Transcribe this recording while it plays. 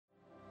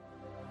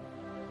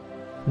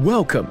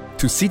Welcome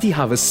to City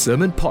Harvest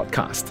Sermon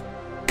Podcast.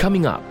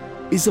 Coming up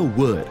is a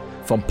word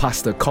from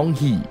Pastor Kong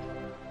Hee.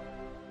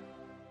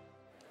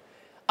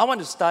 I want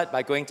to start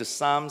by going to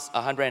Psalms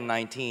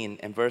 119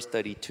 and verse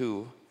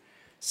 32.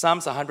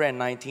 Psalms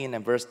 119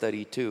 and verse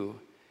 32.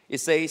 It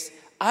says,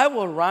 I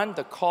will run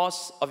the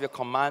course of your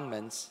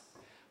commandments,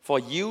 for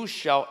you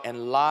shall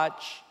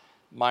enlarge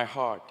my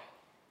heart.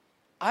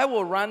 I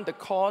will run the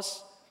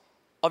course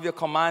of your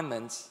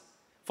commandments,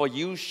 for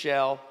you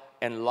shall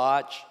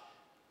enlarge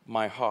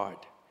my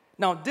heart.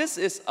 Now, this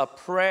is a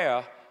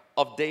prayer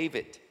of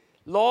David.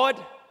 Lord,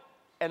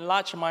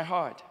 enlarge my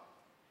heart.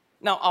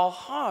 Now, our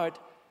heart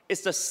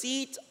is the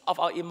seat of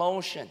our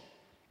emotion.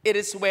 It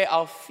is where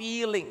our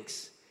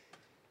feelings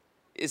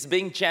is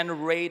being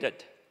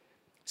generated.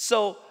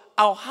 So,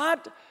 our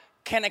heart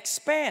can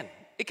expand.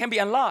 It can be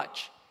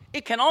enlarged.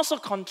 It can also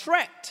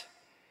contract.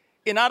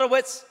 In other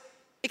words,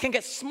 it can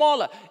get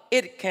smaller.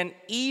 It can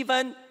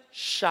even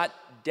shut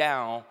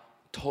down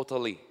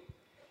totally.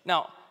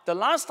 Now, the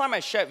last time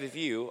I shared with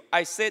you,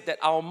 I said that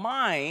our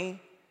mind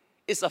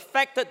is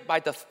affected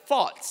by the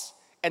thoughts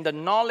and the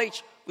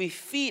knowledge we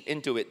feed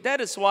into it. That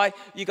is why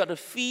you got to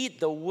feed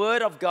the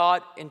Word of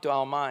God into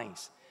our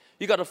minds.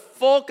 You got to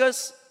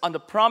focus on the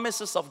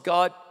promises of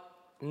God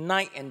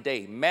night and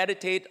day.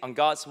 Meditate on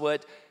God's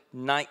Word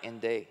night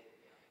and day.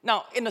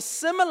 Now, in a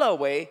similar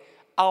way,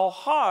 our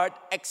heart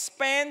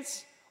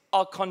expands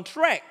or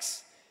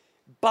contracts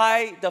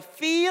by the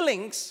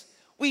feelings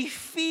we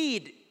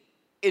feed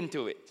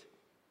into it.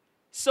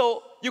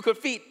 So you could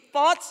feed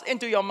thoughts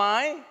into your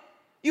mind,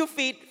 you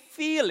feed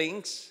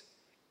feelings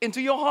into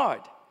your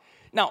heart.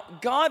 Now,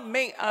 God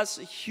made us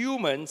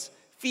humans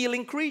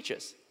feeling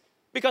creatures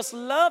because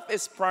love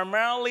is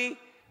primarily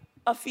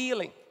a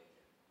feeling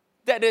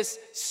that is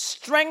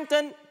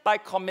strengthened by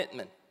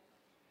commitment.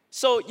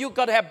 So you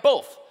got to have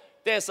both.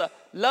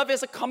 Love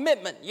is a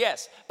commitment,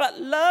 yes,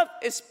 but love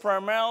is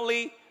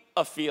primarily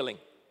a feeling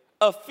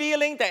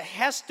that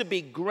has to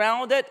be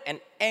grounded and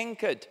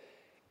anchored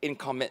in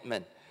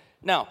commitment.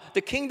 Now, the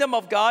kingdom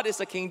of God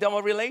is a kingdom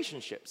of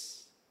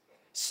relationships.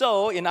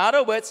 So, in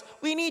other words,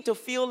 we need to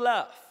feel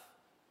love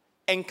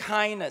and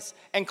kindness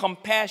and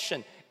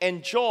compassion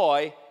and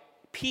joy,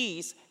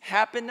 peace,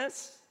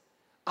 happiness.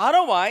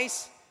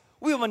 Otherwise,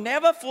 we will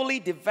never fully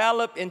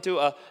develop into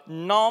a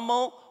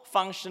normal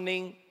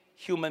functioning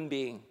human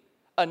being,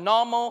 a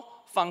normal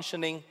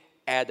functioning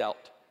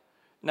adult.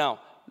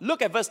 Now,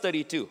 look at verse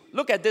 32.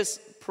 Look at this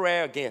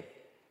prayer again.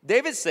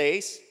 David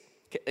says,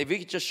 if we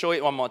could just show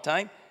it one more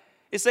time.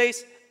 It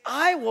says,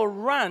 I will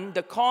run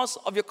the course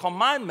of your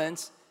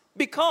commandments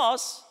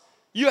because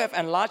you have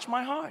enlarged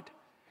my heart.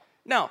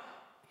 Now,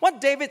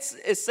 what David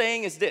is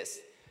saying is this.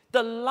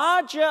 The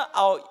larger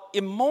our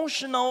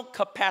emotional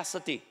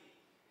capacity,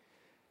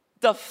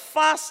 the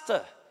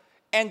faster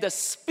and the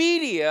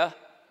speedier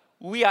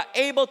we are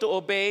able to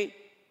obey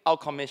our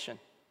commission.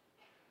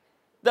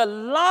 The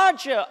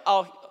larger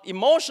our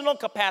emotional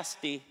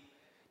capacity,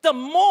 the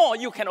more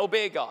you can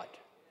obey God.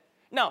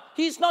 Now,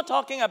 he's not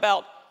talking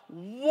about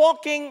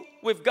walking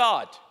with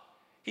God.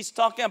 He's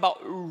talking about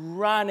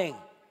running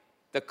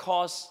the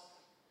course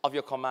of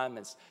your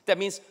commandments. That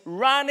means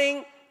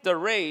running the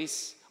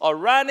race or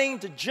running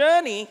the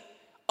journey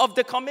of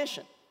the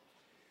commission.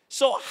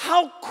 So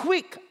how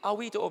quick are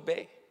we to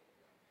obey?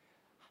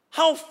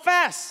 How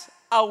fast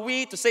are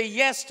we to say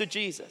yes to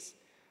Jesus?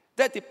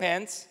 That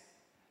depends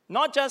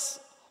not just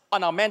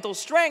on our mental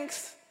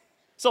strength.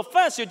 So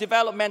first you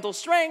develop mental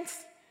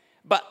strength,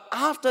 but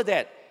after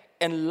that,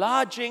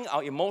 enlarging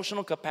our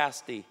emotional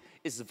capacity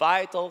is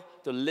vital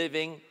to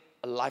living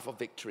a life of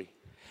victory.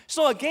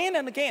 So again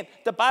and again,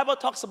 the Bible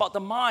talks about the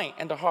mind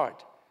and the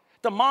heart.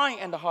 The mind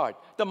and the heart.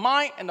 The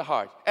mind and the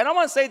heart. And I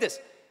want to say this.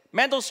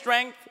 Mental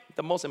strength,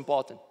 the most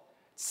important.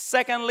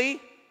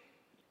 Secondly,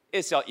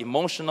 is your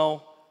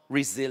emotional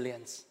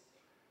resilience.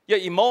 Your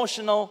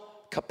emotional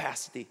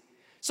capacity.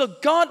 So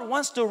God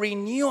wants to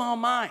renew our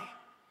mind.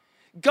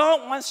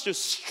 God wants to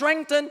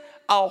strengthen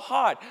our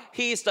heart.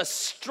 He is the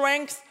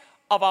strength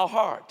of our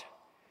heart.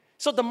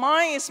 So the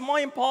mind is more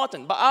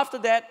important, but after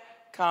that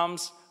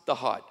comes the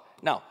heart.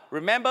 Now,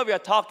 remember we are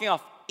talking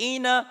of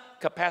inner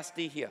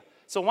capacity here.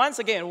 So once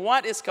again,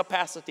 what is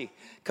capacity?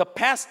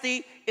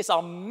 Capacity is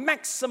our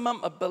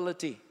maximum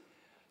ability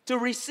to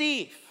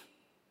receive,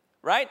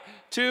 right?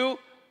 To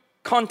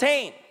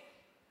contain,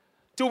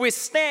 to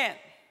withstand,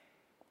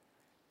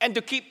 and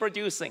to keep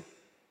producing.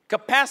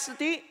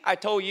 Capacity, I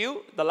told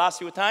you the last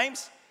few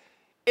times,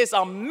 is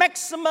our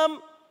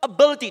maximum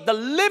ability, the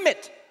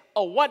limit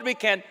of what we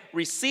can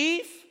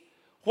receive,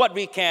 what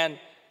we can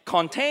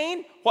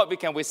contain, what we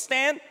can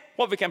withstand,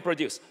 what we can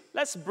produce.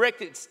 Let's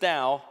break it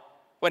down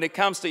when it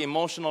comes to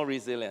emotional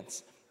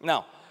resilience.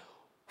 Now,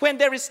 when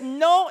there is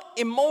no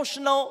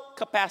emotional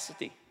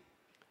capacity,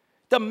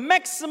 the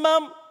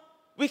maximum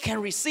we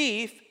can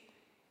receive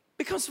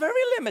becomes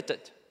very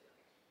limited.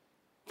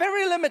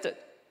 Very limited.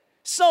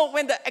 So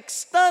when the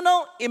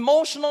external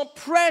emotional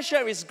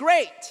pressure is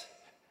great,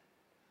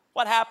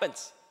 what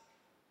happens?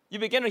 You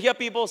begin to hear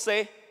people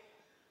say,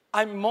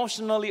 I'm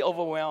emotionally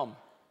overwhelmed.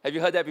 Have you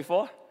heard that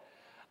before?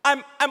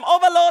 I'm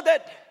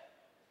overloaded.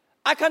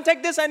 I can't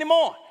take this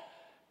anymore.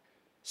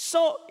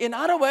 So, in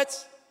other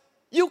words,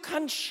 you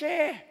can't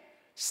share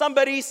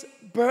somebody's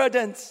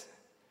burdens.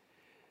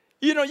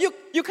 You know,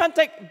 you can't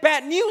take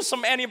bad news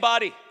from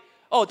anybody.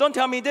 Oh, don't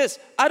tell me this.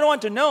 I don't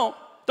want to know.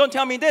 Don't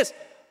tell me this.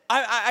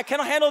 I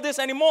cannot handle this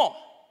anymore.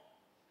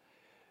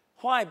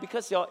 Why?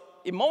 Because your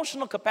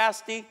emotional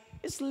capacity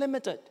is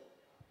limited.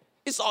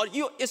 It's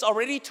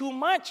already too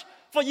much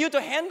for you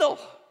to handle.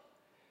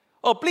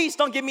 Oh, please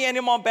don't give me any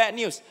more bad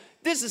news.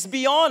 This is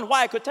beyond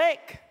what I could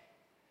take.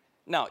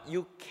 Now,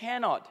 you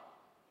cannot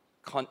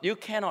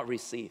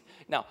receive.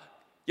 Now,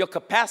 your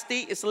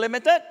capacity is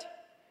limited,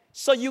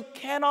 so you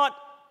cannot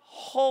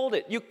hold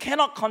it. You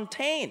cannot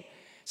contain.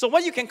 So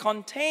what you can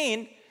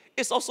contain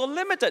is also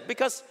limited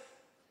because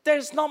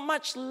there's not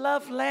much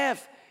love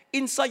left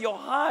inside your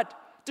heart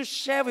to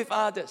share with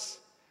others.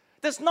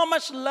 There's not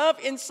much love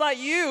inside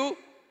you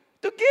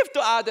to give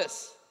to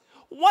others.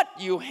 What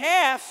you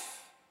have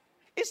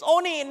is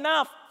only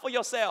enough for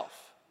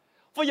yourself,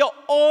 for your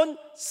own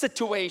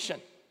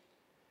situation.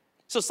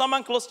 So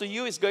someone close to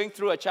you is going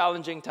through a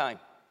challenging time,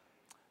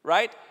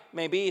 right?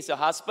 Maybe it's your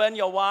husband,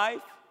 your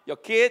wife, your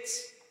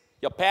kids,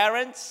 your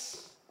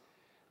parents.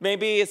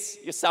 Maybe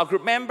it's your cell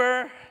group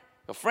member,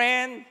 your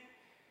friend.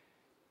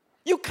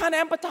 You can't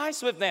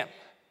empathize with them.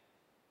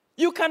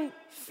 You can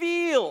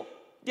feel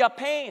their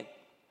pain.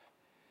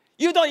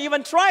 You don't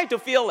even try to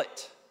feel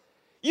it.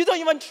 You don't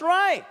even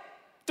try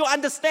to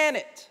understand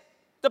it.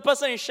 The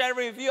person is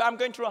sharing with you, I'm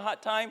going through a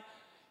hard time.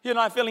 You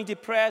know, I'm feeling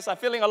depressed. I'm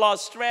feeling a lot of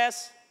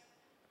stress.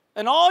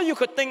 And all you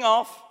could think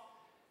of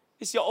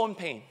is your own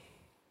pain.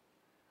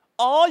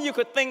 All you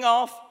could think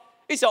of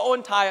is your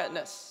own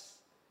tiredness.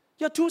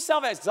 You're too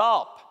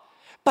self-absorbed.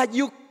 But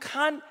you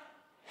can't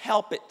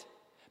help it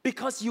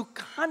because you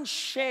can't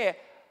share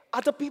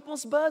other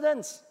people's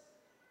burdens.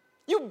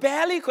 You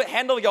barely could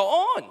handle your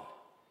own.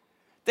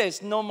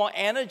 There's no more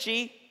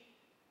energy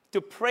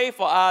to pray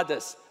for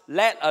others,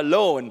 let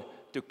alone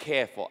to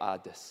care for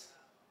others.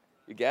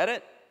 You get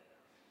it?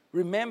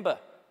 Remember,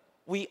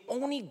 we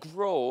only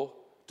grow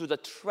to the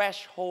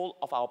threshold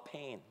of our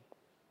pain.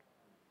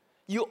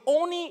 You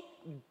only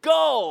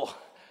go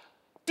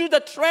to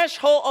the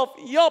threshold of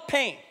your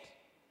pain.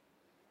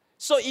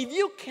 So if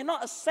you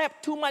cannot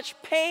accept too much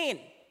pain,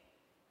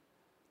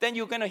 then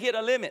you're going to hit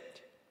a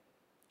limit.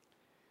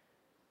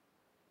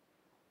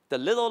 The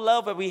little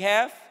love that we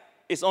have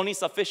is only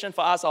sufficient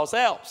for us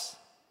ourselves.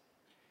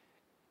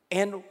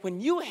 And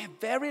when you have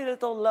very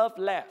little love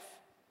left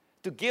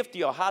to give to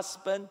your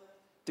husband,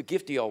 to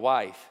give to your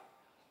wife,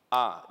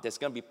 there's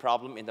going to be a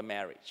problem in the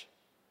marriage.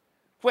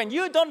 When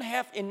you don't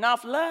have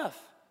enough love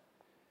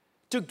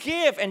to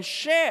give and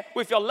share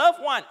with your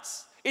loved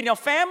ones, in your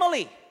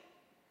family,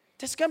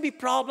 there's going to be a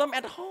problem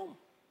at home.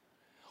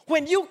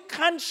 When you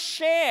can't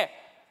share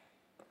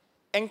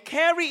and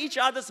carry each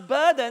other's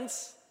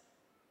burdens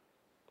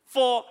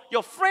for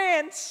your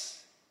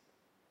friends,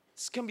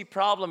 there's going to be a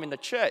problem in the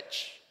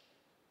church,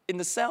 in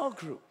the cell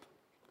group.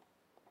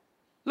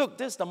 Look,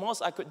 this is the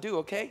most I could do,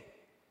 okay?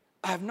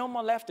 I have no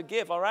more left to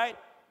give, all right?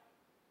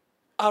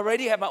 I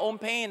already have my own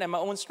pain and my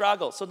own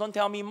struggle, so don't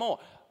tell me more.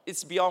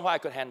 It's beyond what I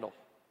could handle.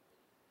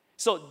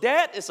 So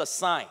that is a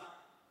sign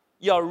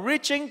you're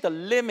reaching the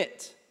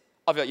limit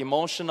of your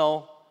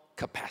emotional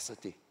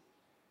capacity.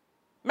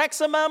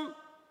 Maximum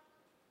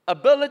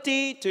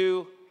ability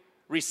to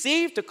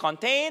receive, to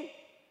contain,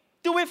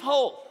 to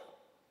withhold.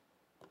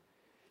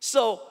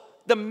 So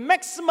the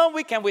maximum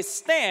we can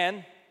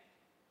withstand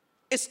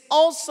is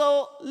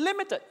also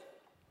limited.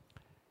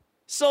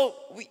 So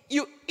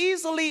you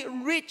easily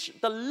reach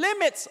the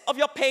limits of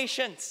your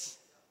patience.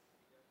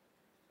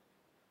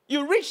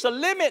 You reach the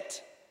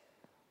limit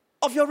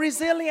of your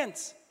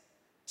resilience.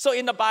 So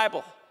in the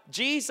Bible,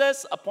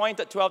 Jesus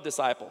appointed 12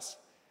 disciples.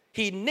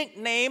 He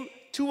nicknamed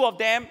two of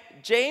them,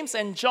 James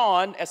and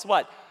John, as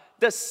what?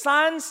 The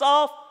sons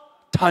of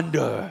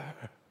thunder.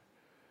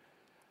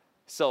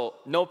 So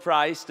no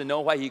prize to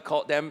know why he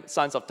called them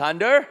sons of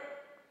thunder.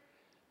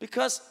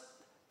 Because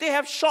they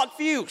have short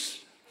fuse.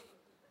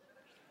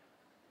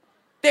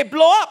 They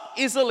blow up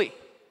easily.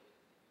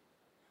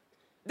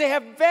 They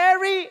have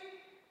very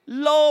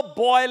low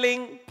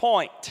boiling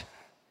point.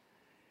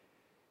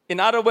 In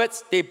other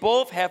words, they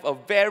both have a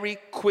very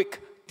quick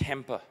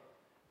temper.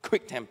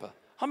 Quick temper.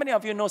 How many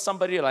of you know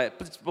somebody like,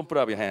 put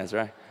up your hands,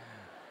 right?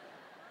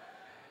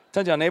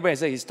 Turn to your neighbor and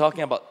say, he's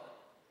talking about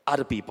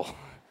other people.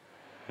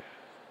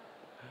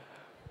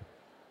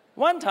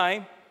 One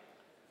time,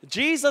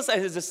 Jesus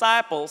and his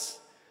disciples,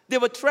 they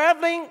were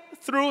traveling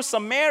through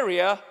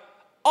Samaria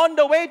on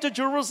the way to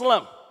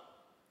Jerusalem.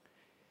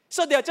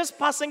 So they are just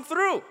passing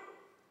through.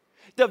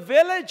 The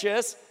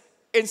villagers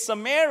in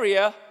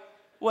Samaria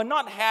were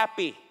not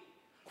happy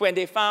when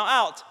they found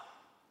out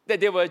that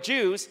they were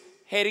Jews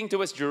heading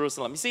towards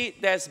Jerusalem. You see,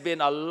 there's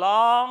been a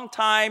long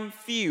time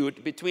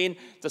feud between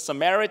the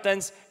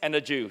Samaritans and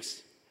the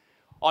Jews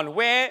on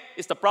where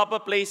is the proper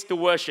place to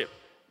worship.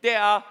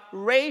 There are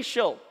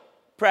racial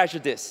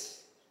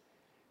prejudice.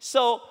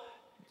 So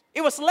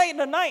it was late in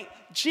the night.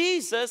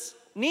 Jesus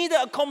needed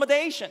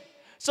accommodation.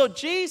 So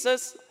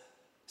Jesus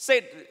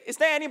said, is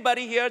there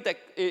anybody here that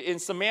in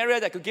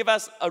Samaria that could give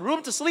us a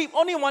room to sleep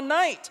only one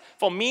night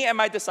for me and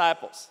my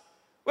disciples?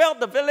 Well,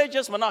 the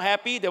villagers were not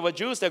happy. They were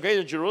Jews. They were going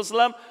to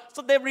Jerusalem.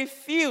 So they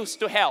refused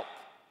to help.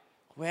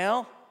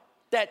 Well,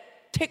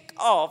 that ticked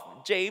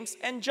off James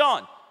and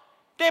John.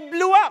 They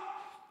blew up.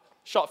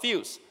 Short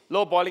fuse,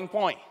 low boiling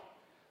point.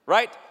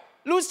 Right?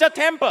 Lose their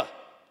temper.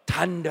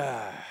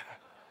 Thunder.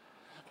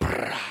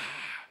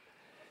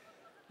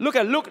 Look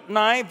at Luke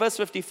 9, verse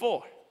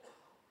 54.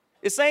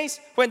 It says,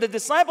 when the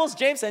disciples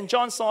James and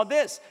John saw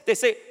this, they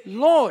say,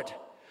 Lord,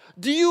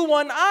 do you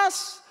want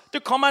us to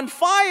command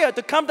fire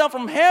to come down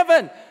from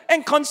heaven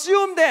and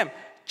consume them,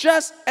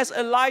 just as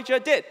Elijah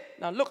did?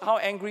 Now look how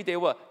angry they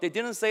were. They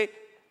didn't say,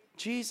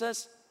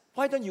 Jesus,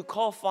 why don't you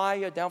call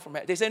fire down from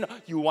heaven? They say, no,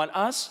 you want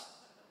us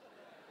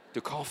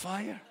to call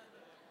fire?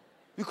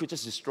 We could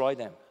just destroy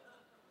them.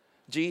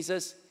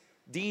 Jesus,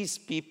 these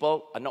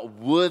people are not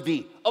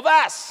worthy of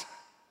us.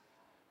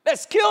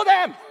 Let's kill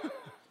them.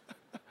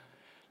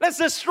 Let's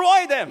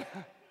destroy them.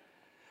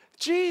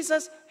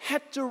 Jesus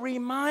had to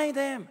remind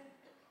them.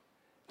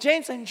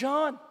 James and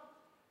John,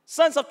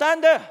 sons of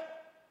thunder,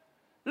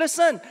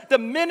 listen, the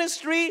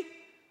ministry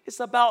is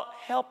about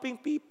helping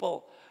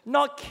people,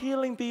 not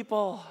killing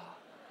people.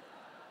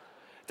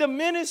 The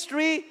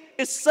ministry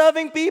is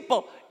serving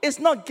people. It's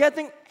not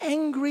getting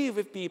angry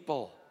with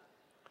people.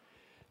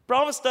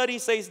 Proverbs 30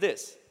 says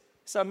this.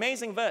 It's an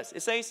amazing verse.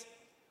 It says,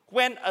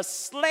 when a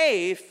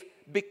slave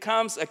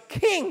becomes a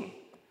king,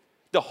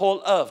 the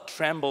whole earth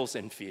trembles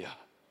in fear.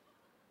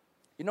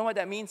 You know what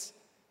that means?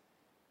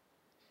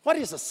 What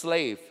is a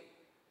slave?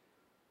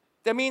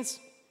 That means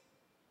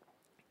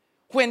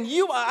when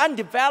you are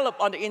undeveloped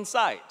on the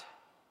inside,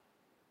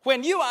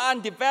 when you are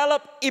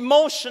undeveloped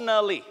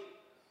emotionally,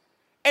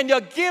 and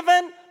you're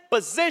given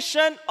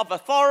position of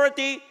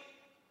authority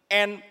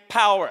and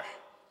power,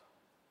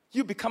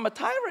 you become a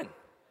tyrant.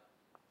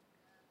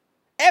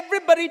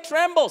 Everybody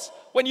trembles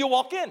when you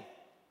walk in.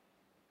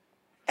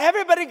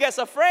 Everybody gets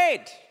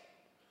afraid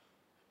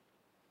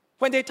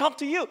when they talk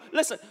to you.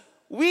 Listen,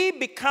 we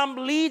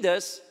become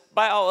leaders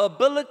by our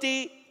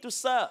ability to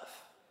serve.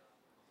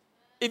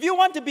 If you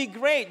want to be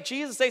great,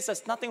 Jesus says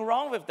there's nothing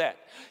wrong with that.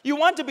 You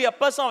want to be a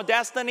person of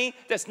destiny,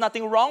 there's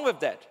nothing wrong with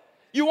that.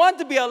 You want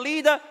to be a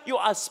leader, you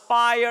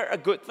aspire a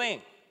good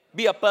thing.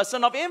 Be a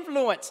person of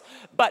influence.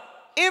 But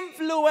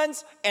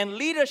influence and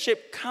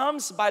leadership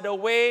comes by the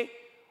way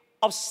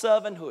of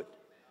servanthood,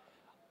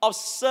 of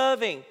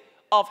serving,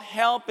 of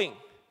helping,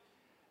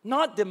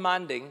 not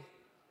demanding,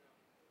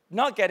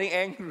 not getting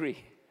angry,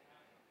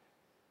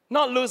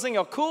 not losing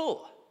your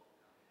cool.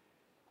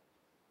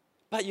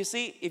 But you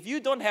see, if you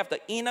don't have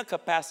the inner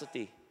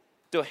capacity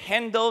to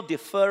handle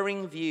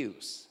differing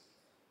views,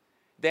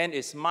 then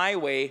it's my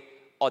way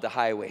or the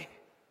highway.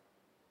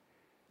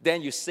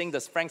 Then you sing the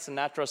Frank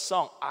Sinatra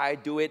song, I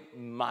do it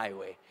my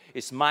way.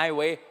 It's my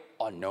way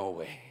or no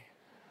way.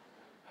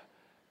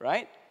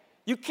 Right?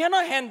 You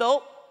cannot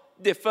handle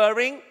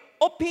differing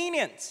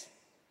opinions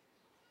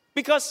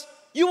because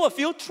you will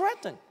feel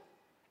threatened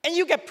and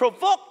you get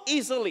provoked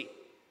easily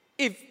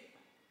if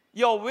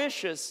your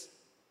wishes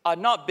are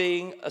not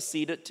being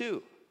acceded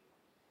to.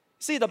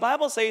 See, the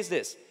Bible says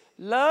this,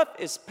 love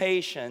is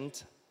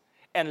patient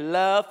and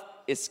love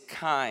is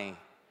kind.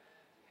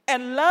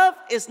 And love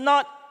is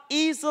not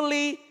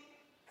easily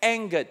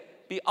angered.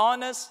 Be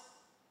honest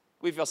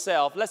with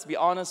yourself. Let's be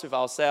honest with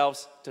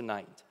ourselves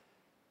tonight.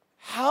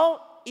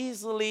 How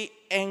easily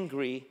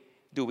angry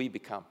do we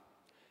become?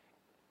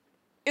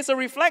 It's a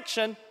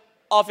reflection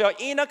of your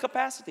inner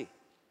capacity.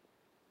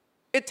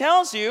 It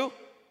tells you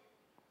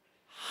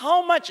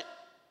how much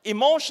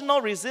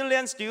emotional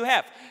resilience do you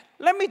have.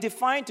 Let me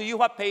define to you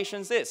what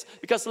patience is.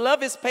 Because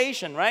love is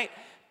patient, right?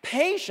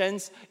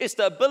 Patience is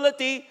the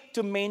ability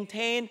to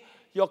maintain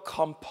your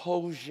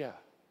composure.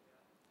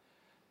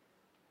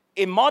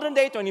 In modern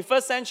day,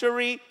 21st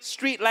century,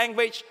 street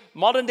language,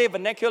 modern day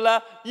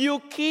vernacular,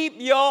 you keep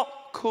your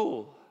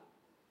cool.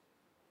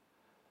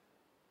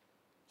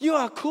 You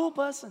are a cool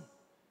person.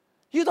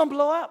 You don't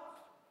blow up.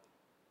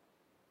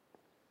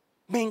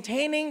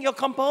 Maintaining your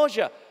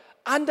composure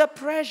under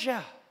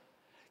pressure.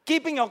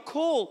 Keeping your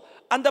cool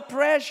under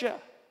pressure.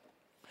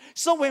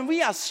 So when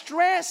we are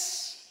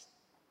stressed,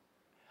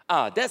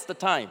 that's the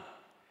time.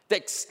 The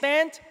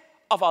extent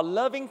of our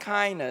loving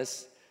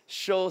kindness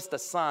shows the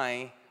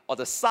sign or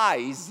the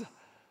size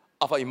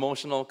of our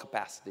emotional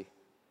capacity.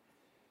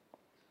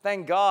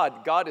 Thank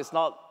God, God is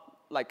not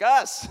like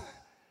us.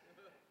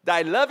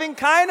 Thy loving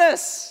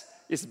kindness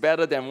is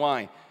better than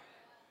wine.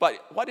 But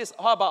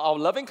how about our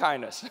loving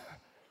kindness?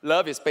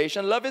 Love is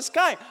patient, love is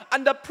kind.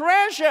 Under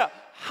pressure,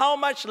 how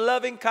much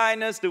loving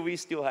kindness do we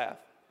still have?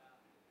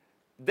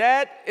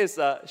 That is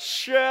a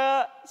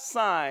sure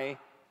sign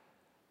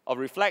of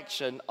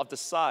reflection of the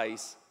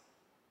size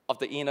of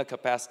the inner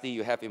capacity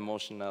you have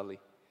emotionally.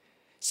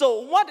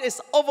 So what is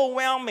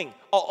overwhelming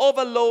or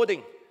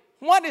overloading?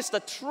 What is the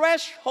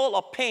threshold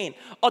of pain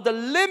or the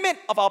limit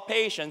of our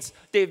patience?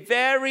 They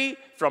vary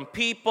from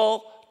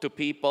people to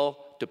people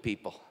to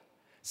people.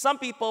 Some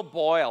people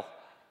boil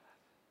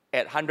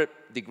at 100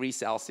 degrees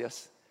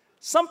Celsius.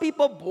 Some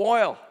people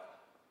boil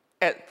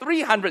at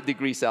 300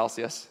 degrees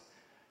Celsius.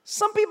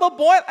 Some people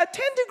boil at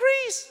 10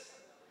 degrees.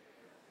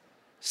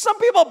 Some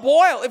people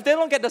boil if they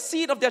don't get the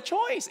seat of their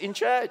choice in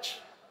church.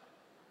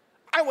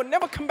 I will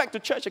never come back to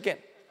church again.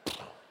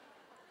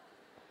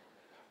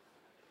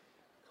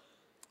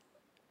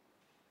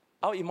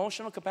 Our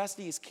emotional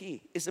capacity is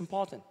key. It's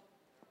important.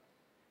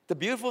 The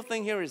beautiful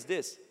thing here is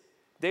this.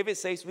 David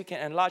says we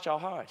can enlarge our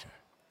heart.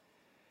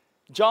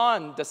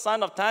 John, the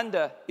son of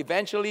thunder,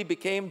 eventually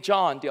became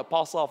John, the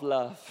apostle of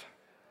love.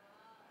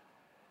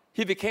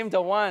 He became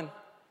the one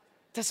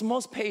that's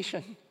most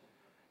patient,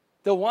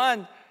 the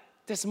one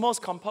that's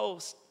most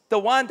composed, the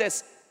one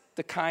that's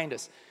the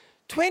kindest.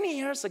 20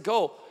 years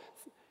ago,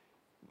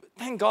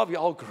 thank God we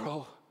all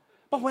grow.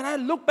 But when I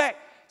look back,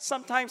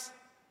 sometimes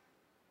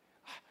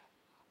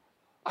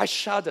I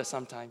shudder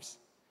sometimes.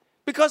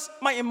 Because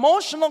my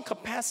emotional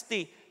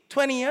capacity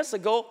 20 years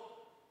ago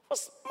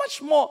was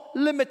much more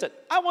limited.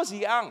 I was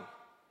young.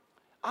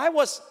 I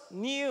was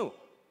new.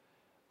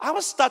 I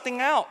was starting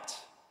out.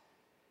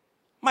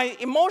 My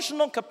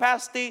emotional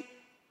capacity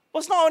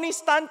was not only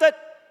stunted,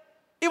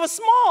 it was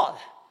small.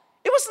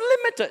 It was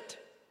limited.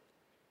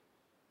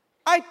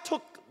 I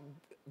took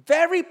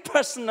very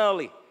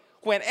personally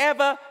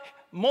whenever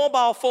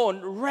mobile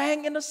phone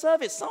rang in the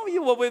service. Some of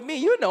you were with me.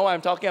 You know what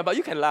I'm talking about.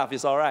 You can laugh.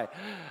 It's all right.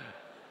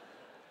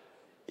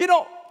 You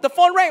know, the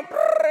phone rang.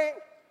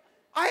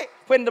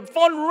 When the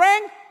phone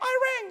rang,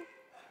 I rang.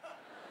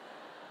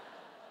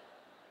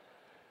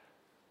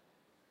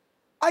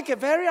 I get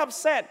very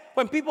upset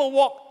when people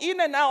walk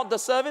in and out the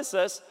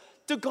services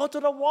to go to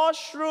the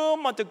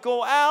washroom or to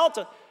go out.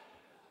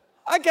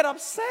 I get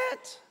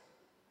upset.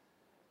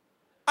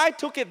 I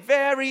took it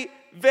very,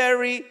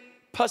 very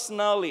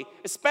personally,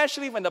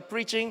 especially when the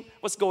preaching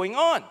was going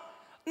on.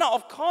 Now,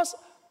 of course,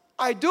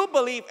 I do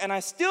believe, and I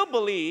still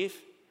believe,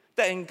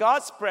 that in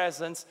God's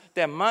presence,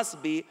 there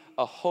must be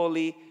a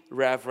holy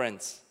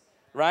reverence,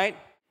 right?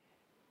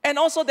 And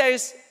also there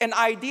is an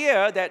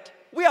idea that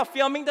we are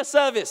filming the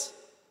service,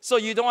 so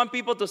you don't want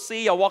people to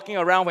see you're walking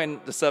around when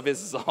the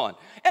service is on.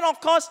 And of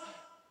course,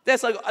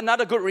 there's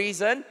another good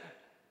reason,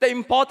 the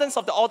importance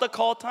of the altar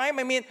call time.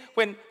 I mean,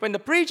 when the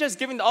preacher is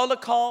giving the altar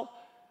call,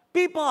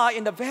 people are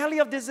in the valley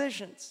of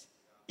decisions.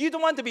 You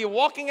don't want to be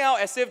walking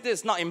out as if this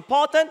is not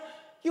important.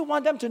 You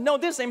want them to know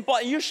this is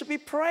important. You should be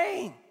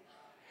praying.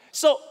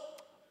 So,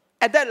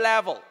 at that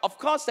level, of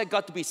course, there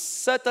got to be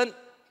certain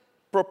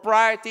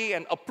propriety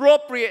and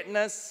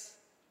appropriateness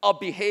of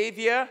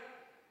behavior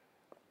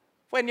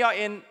when you're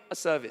in a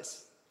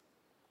service.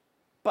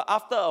 But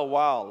after a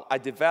while, I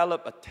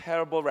developed a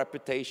terrible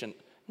reputation,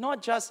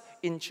 not just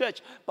in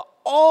church, but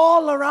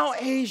all around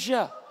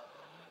Asia.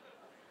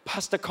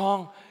 Pastor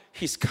Kong,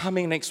 he's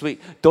coming next week.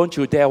 Don't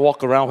you dare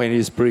walk around when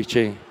he's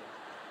preaching.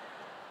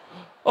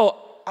 Oh,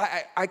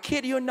 I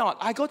kid you not.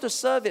 I go to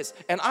service,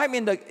 and I'm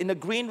in the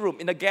green room,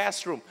 in the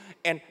guest room,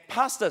 and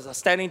pastors are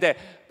standing there.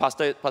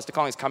 Pastor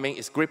Kong is coming.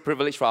 It's a great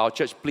privilege for our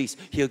church. Please,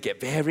 he'll get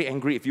very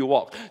angry if you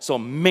walk. So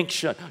make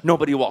sure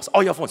nobody walks.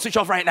 All your phones, switch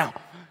off right now.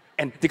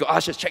 And they go,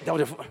 ushers, check down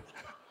the phone.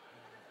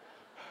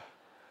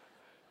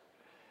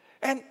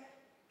 And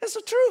that's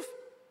the truth.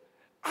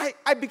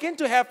 I begin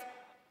to have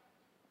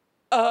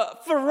a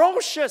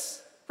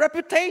ferocious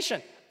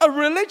reputation, a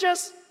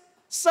religious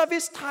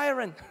service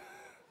tyrant.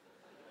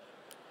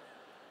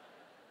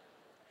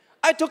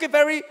 I took it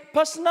very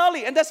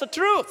personally, and that's the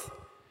truth.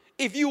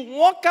 If you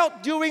walk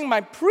out during my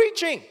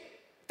preaching,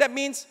 that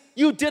means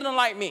you didn't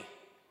like me.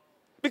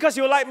 Because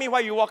you like me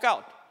while you walk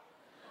out.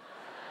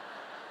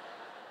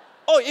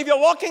 Oh, if you're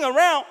walking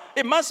around,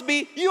 it must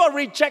be you are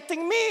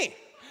rejecting me.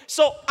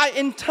 So I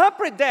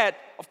interpret that,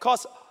 of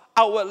course,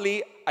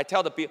 outwardly, I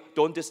tell the people,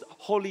 don't this,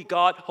 holy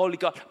God, holy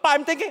God. But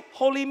I'm thinking,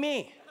 holy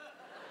me.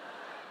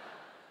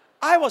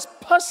 I was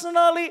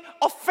personally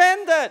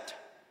offended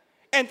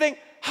and think,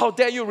 how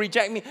dare you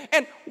reject me?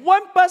 And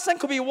one person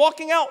could be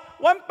walking out,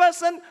 one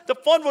person, the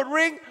phone would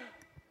ring,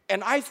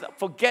 and I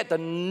forget the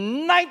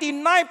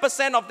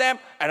 99% of them,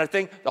 and I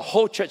think the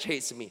whole church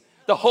hates me.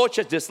 The whole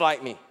church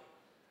dislikes me.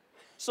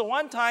 So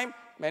one time,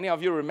 many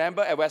of you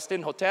remember at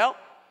Westin Hotel,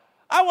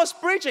 I was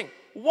preaching.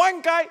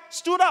 One guy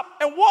stood up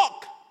and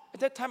walked.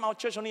 At that time, our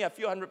church only had a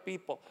few hundred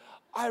people.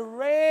 I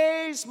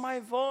raised my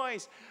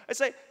voice. I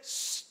said,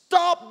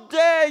 stop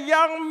there,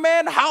 young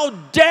man. How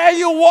dare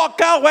you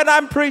walk out when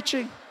I'm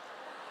preaching?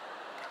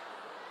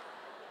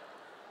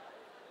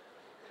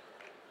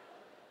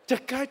 The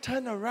guy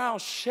turned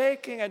around,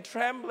 shaking and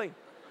trembling.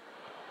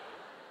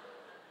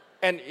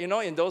 And you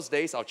know, in those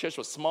days, our church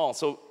was small,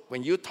 so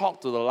when you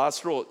talk to the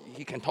last row,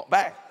 he can talk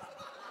back.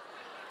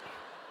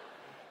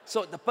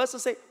 So the person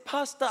said,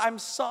 Pastor, I'm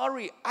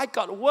sorry, I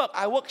got work,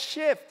 I work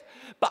shift,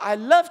 but I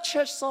love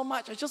church so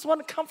much, I just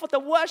want to come for the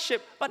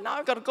worship, but now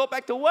I've got to go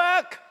back to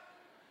work.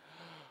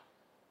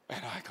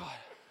 And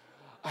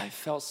I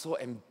felt so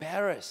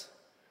embarrassed.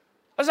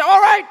 I said, all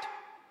right,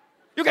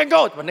 you can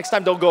go, but next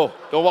time don't go,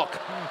 don't walk.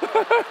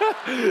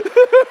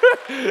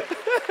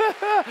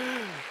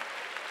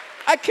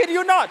 I kid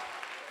you not.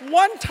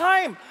 One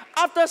time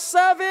after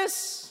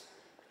service,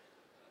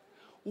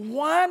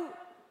 one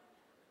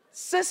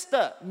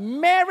sister,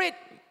 married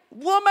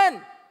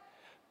woman,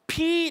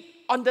 peed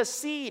on the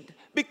seat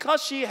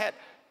because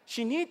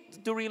she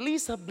needed to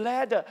release her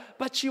bladder,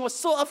 but she was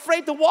so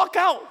afraid to walk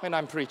out when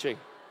I'm preaching.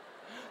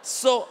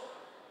 So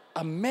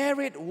a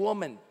married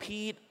woman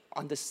peed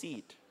on the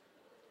seat.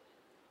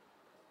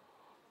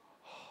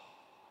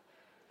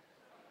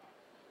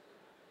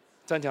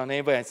 Turn to your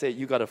neighbor and say,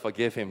 you got to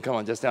forgive him. Come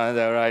on, just tell him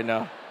that right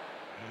now.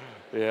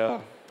 Yeah.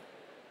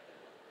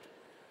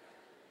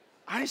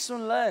 I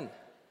soon learned,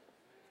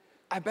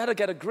 I better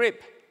get a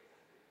grip.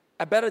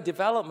 I better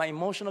develop my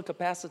emotional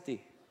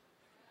capacity.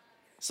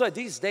 So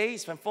these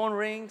days, when phone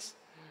rings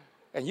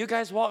and you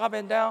guys walk up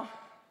and down,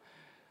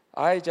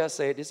 I just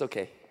say, it's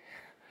okay.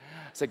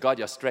 I say, God,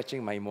 you're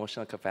stretching my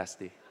emotional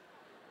capacity.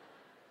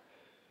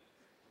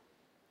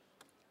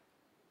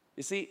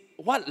 You see,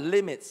 what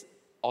limits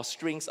or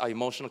strings our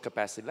emotional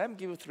capacity? Let me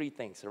give you 3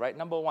 things, all right?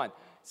 Number 1,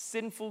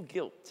 sinful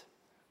guilt.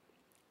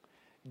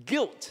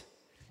 Guilt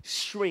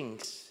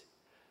shrinks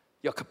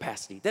your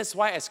capacity. That's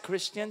why as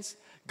Christians,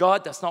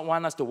 God does not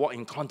want us to walk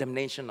in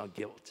condemnation or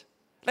guilt.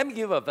 Let me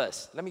give you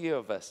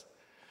a verse.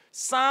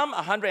 Psalm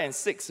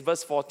 106,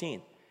 verse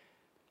 14.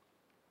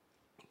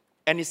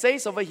 And it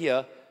says over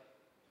here,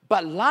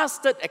 but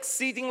lasted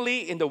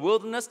exceedingly in the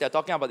wilderness, they're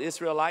talking about the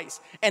Israelites,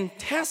 and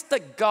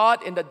tested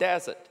God in the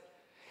desert.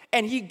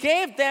 And he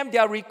gave them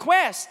their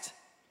request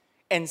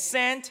and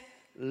sent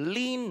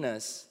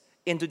leanness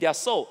into their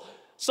soul.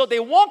 So they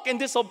walk in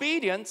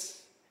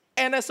disobedience,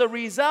 and as a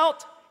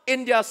result,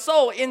 in their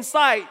soul,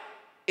 inside,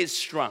 it's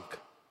shrunk.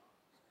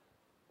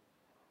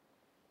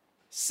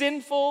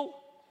 Sinful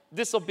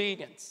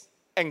disobedience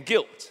and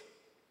guilt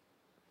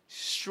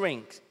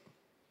shrink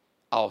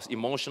our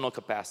emotional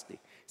capacity.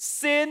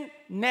 Sin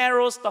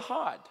narrows the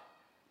heart,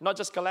 not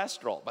just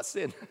cholesterol, but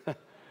sin.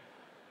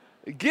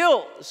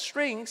 Guilt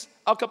shrinks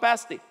our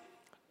capacity.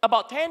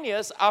 About 10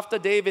 years after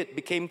David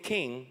became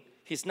king,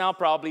 he's now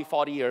probably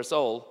 40 years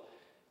old,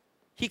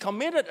 he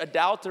committed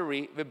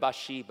adultery with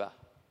Bathsheba,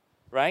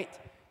 right?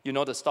 You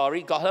know the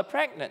story, got her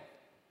pregnant.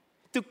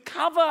 To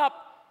cover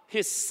up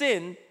his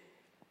sin,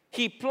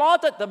 he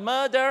plotted the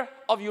murder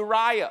of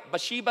Uriah,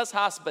 Bathsheba's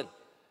husband,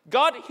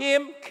 got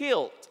him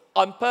killed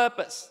on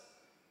purpose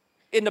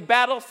in the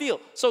battlefield.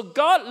 So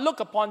God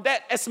looked upon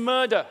that as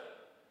murder.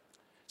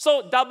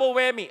 So double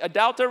whammy,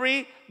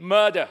 adultery,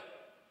 murder.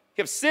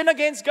 He has sinned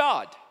against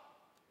God.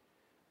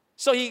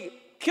 So he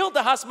killed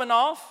the husband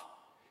off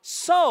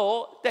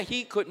so that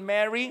he could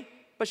marry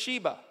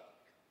Bathsheba.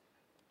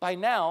 By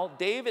now,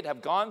 David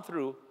have gone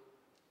through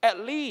at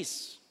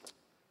least,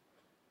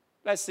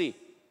 let's see,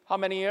 how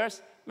many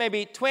years?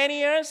 Maybe 20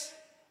 years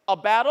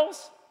of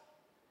battles.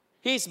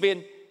 He's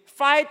been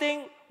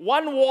fighting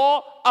one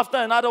war after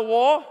another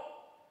war.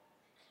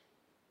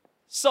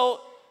 So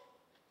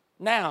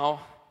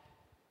now,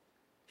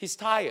 he's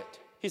tired.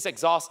 He's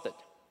exhausted.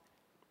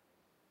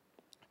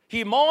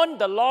 He mourned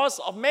the loss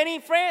of many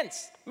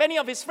friends. Many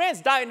of his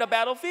friends died in the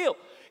battlefield.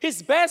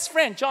 His best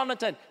friend,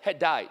 Jonathan, had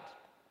died.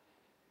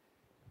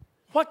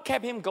 What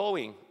kept him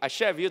going, I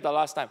shared with you the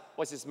last time,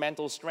 was his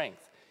mental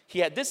strength. He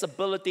had this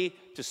ability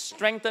to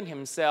strengthen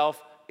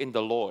himself in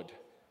the Lord.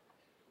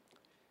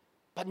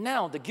 But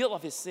now, the guilt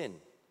of his sin,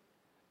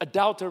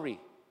 adultery,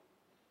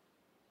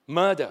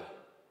 murder,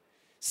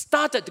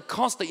 started to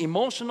cause the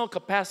emotional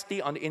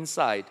capacity on the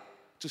inside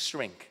to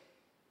shrink.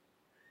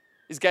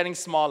 It's getting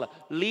smaller.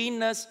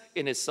 Leanness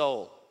in his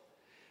soul.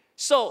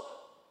 So,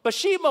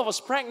 Bathsheba was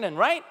pregnant,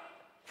 right?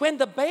 When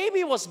the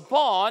baby was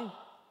born,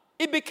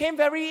 it became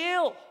very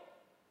ill.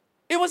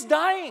 It was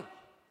dying.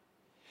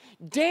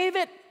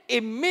 David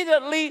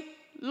immediately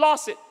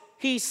lost it.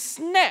 He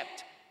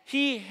snapped.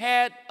 He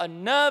had a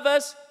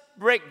nervous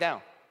breakdown.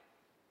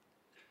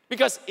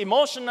 Because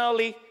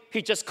emotionally,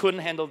 he just couldn't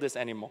handle this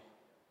anymore.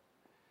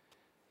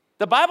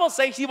 The Bible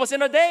says he was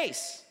in a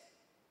daze.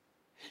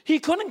 He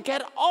couldn't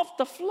get off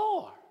the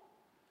floor.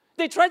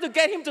 They tried to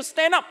get him to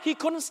stand up. He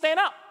couldn't stand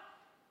up.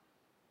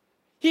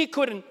 He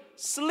couldn't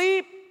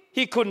sleep.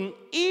 He couldn't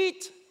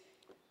eat.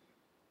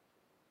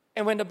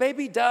 And when the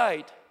baby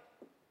died,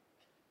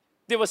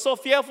 they were so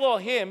fearful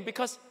of him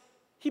because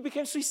he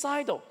became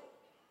suicidal.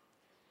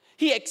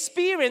 He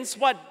experienced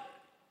what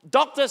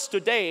doctors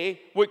today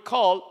would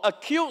call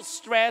acute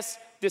stress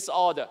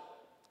disorder.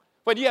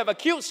 When you have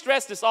acute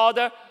stress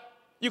disorder,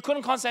 you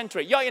couldn't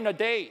concentrate. You're in a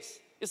daze.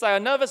 It's like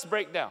a nervous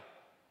breakdown.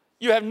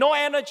 You have no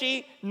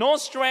energy, no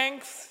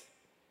strength.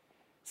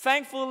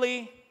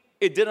 Thankfully,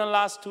 it didn't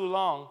last too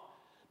long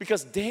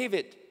because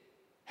David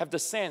had the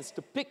sense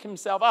to pick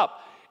himself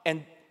up.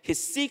 And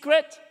his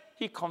secret,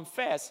 he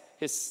confessed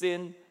his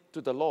sin to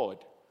the Lord.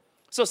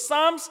 So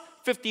Psalms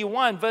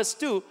 51 verse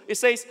 2, it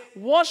says,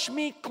 wash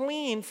me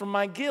clean from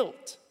my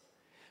guilt.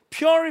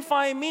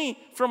 Purify me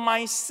from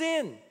my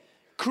sin.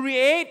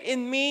 Create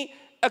in me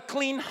a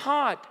clean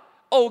heart.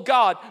 O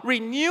God,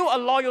 renew a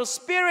loyal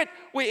spirit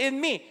within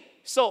me.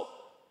 So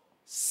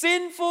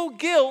sinful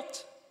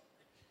guilt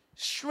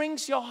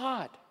shrinks your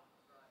heart.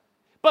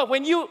 But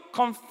when you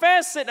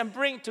confess it and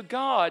bring it to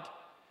God,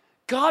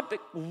 God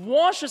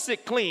washes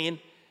it clean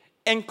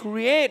and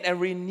create and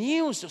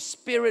renews your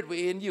spirit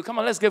within you. Come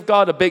on, let's give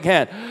God a big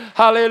hand.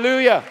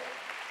 Hallelujah.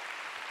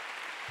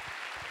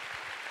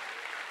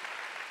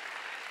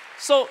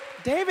 So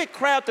David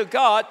cried out to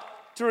God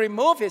to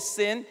remove his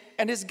sin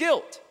and his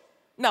guilt.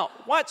 Now,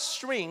 what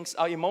shrinks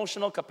our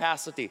emotional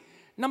capacity?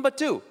 Number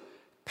 2,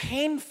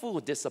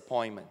 painful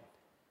disappointment.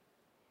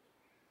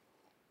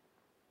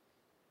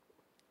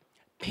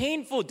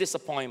 Painful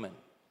disappointment.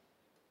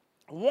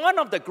 One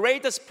of the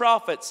greatest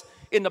prophets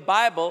in the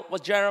Bible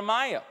was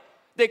Jeremiah.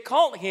 They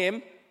called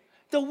him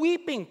the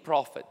weeping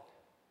prophet.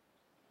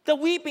 The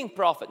weeping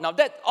prophet. Now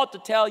that ought to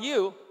tell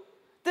you,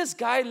 this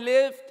guy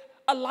lived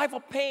a life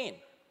of pain.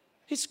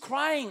 He's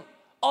crying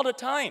all the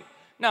time.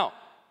 Now,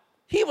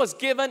 he was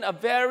given a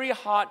very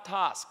hard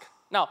task.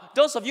 Now,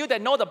 those of you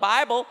that know the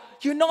Bible,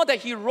 you know that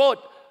he wrote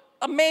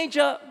a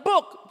major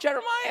book,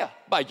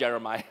 by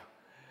Jeremiah.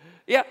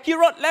 Yeah, he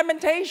wrote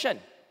Lamentation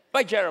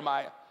by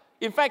Jeremiah.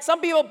 In fact, some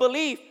people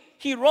believe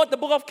he wrote the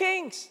book of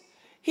Kings.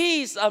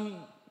 He's a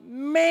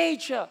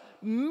major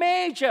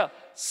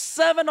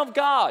servant of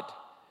God.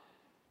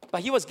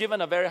 But he was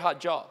given a very hard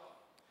job.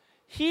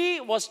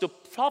 He was to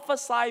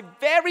prophesy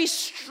very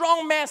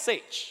strong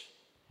message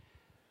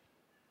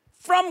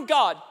from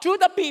God to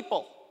the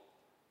people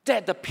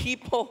that the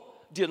people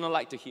didn't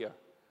like to hear.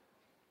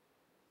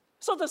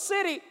 So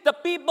the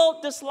people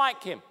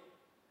disliked him.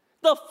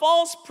 The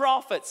false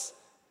prophets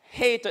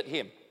hated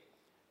him.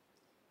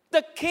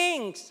 The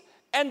kings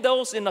and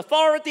those in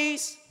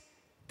authorities,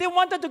 they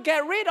wanted to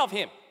get rid of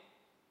him.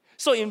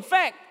 So in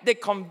fact, they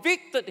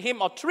convicted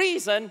him of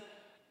treason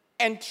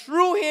and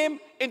threw him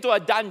into a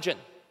dungeon.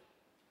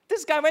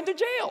 This guy went to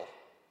jail.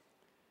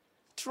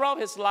 Throughout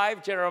his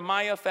life,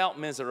 Jeremiah felt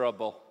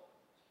miserable.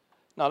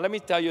 Now, let me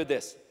tell you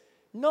this.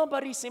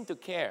 Nobody seemed to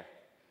care.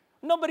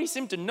 Nobody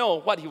seemed to know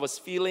what he was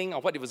feeling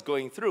or what he was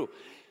going through.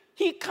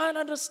 He can't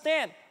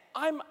understand.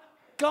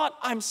 God,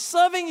 I'm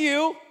serving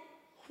you.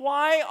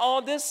 Why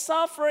all these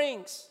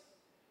sufferings?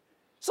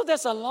 So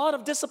there's a lot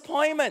of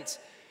disappointment.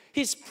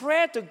 His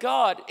prayer to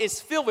God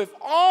is filled with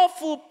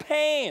awful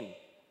pain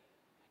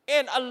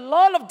and a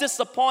lot of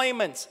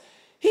disappointments.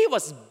 He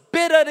was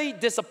bitterly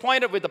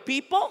disappointed with the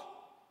people.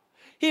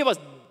 He was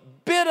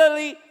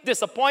bitterly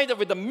disappointed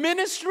with the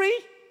ministry.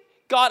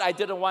 God, I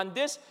didn't want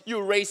this.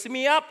 You raised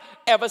me up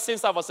ever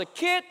since I was a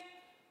kid.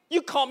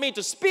 You called me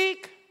to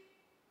speak.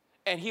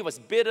 And he was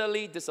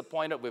bitterly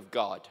disappointed with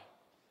God.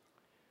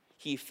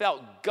 He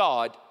felt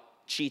God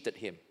cheated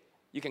him.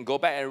 You can go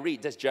back and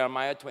read. That's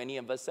Jeremiah 20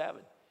 and verse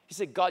 7. He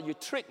said, God, you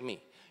tricked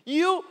me.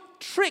 You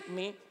tricked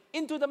me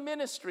into the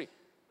ministry.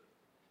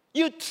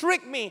 You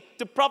tricked me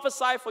to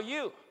prophesy for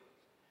you.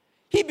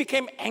 He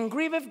became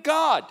angry with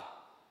God.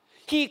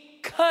 He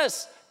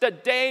cursed the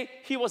day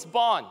he was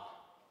born.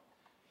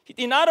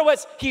 In other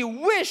words, he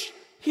wished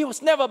he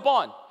was never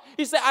born.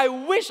 He said, I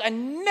wish I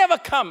never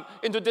come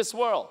into this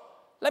world.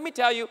 Let me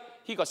tell you,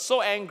 he got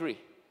so angry.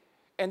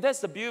 And that's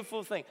the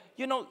beautiful thing.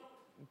 You know,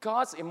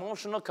 God's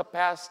emotional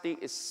capacity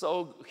is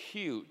so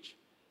huge.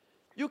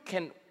 You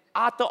can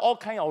utter all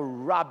kind of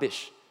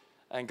rubbish.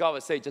 And God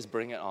would say, just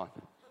bring it on.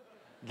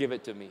 Give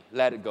it to me.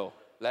 Let it go.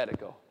 Let it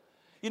go.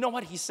 You know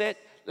what he said?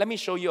 Let me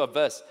show you a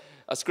verse,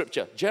 a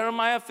scripture.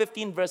 Jeremiah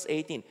 15 verse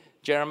 18.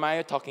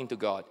 Jeremiah talking to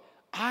God.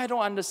 I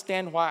don't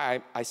understand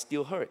why I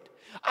still hurt.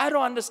 I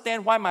don't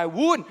understand why my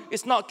wound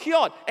is not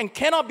cured and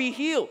cannot be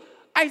healed.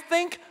 I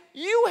think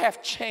you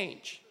have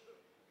changed.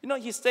 You know,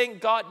 he's saying,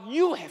 God,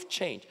 you have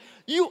changed.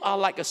 You are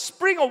like a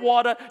spring of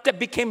water that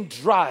became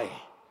dry.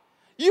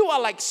 You are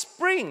like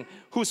spring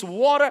whose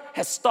water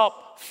has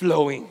stopped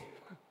flowing.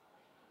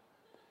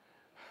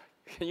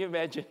 Can you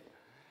imagine?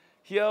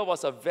 Here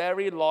was a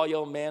very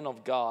loyal man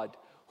of God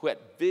who had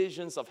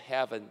visions of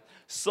heaven,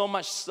 so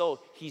much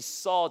so he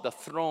saw the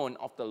throne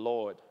of the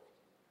Lord.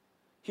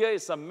 Here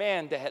is a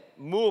man that had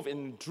moved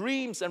in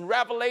dreams and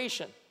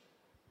revelation,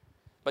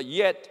 but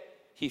yet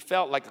he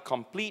felt like a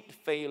complete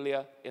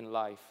failure in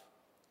life.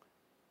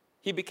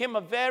 He became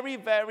a very,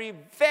 very,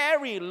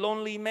 very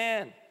lonely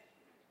man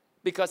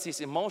because his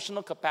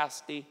emotional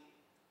capacity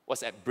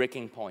was at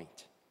breaking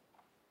point.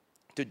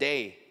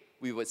 Today,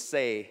 we would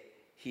say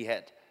he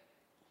had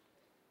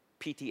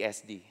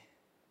PTSD,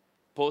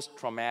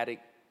 post-traumatic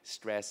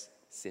stress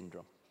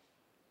syndrome.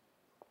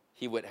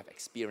 He would have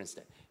experienced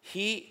it.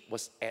 He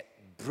was at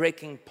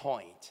breaking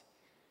point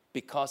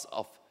because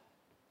of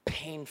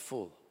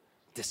painful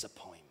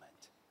disappointment.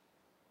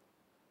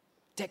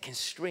 That can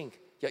shrink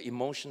your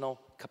emotional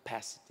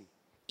capacity,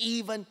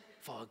 even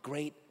for a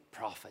great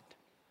prophet.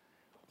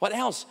 What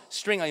else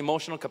shrink our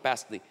emotional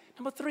capacity?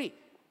 Number 3,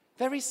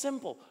 very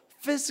simple,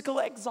 physical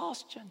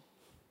exhaustion.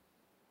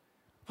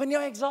 When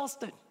you're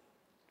exhausted,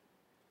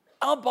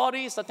 our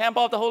body is the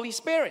temple of the Holy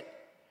Spirit.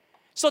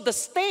 So the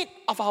state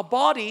of our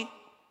body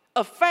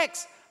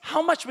affects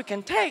how much we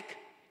can take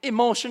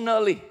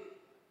emotionally.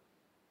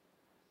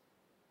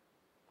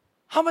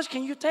 How much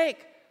can you take?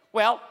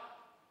 Well,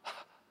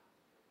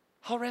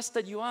 how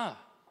rested you are,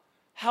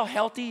 how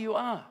healthy you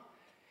are.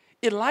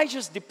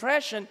 Elijah's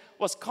depression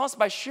was caused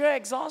by sheer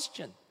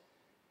exhaustion.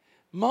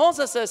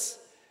 Moses'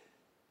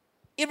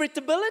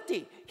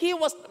 irritability.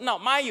 Now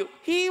mind you,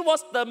 he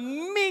was the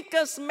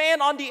meekest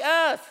man on the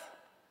earth.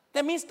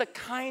 That means the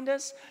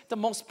kindest, the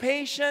most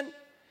patient,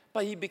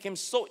 but he became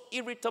so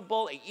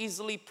irritable and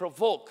easily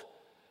provoked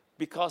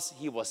because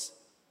he was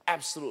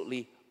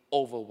absolutely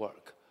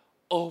overworked.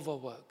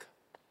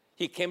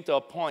 He came to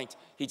a point,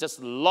 he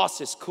just lost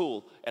his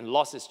cool and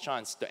lost his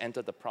chance to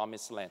enter the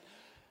promised land.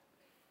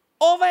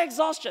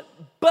 Overexhaustion,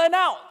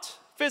 burnout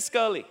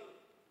physically.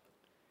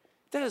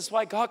 That is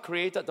why God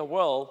created the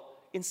world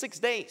in 6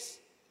 days.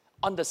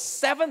 On the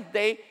seventh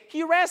day,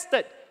 he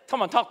rested.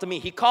 Come on, talk to me.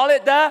 He called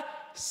it the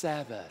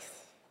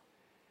Sabbath.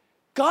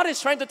 God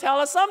is trying to tell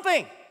us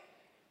something.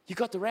 You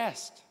got to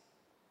rest.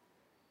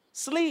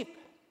 Sleep.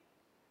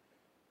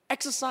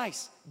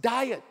 Exercise.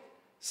 Diet.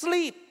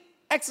 Sleep.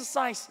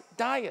 Exercise.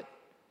 Diet.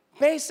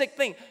 Basic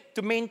thing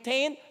to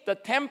maintain the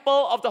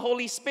temple of the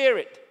Holy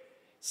Spirit.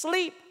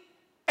 Sleep.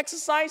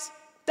 Exercise.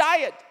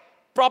 Diet.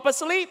 Proper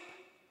sleep.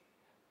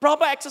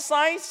 Proper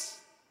exercise.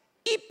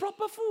 Eat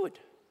proper food.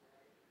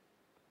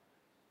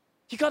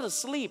 You got to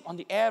sleep on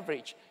the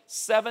average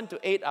 7 to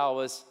 8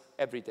 hours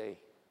every day.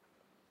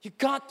 You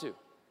got to.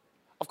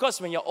 Of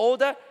course, when you're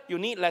older, you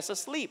need lesser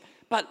sleep.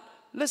 But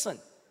listen,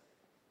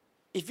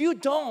 if you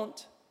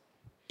don't,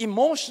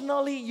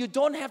 emotionally, you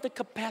don't have the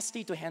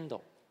capacity to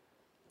handle.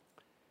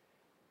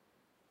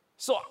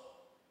 So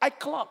I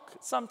clock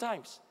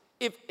sometimes.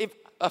 If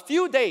a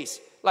few days,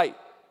 like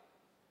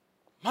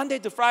Monday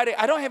to Friday,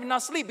 I don't have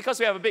enough sleep because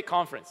we have a big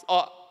conference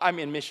or I'm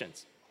in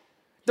missions.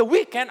 The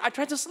weekend, I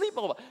try to sleep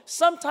over.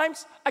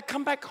 Sometimes I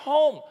come back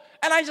home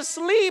and I just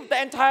sleep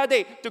the entire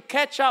day to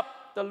catch up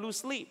the loose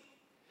sleep.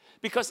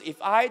 Because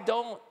if I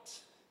don't,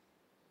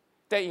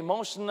 then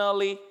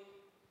emotionally,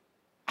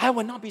 I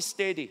will not be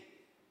steady.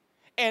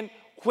 And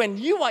when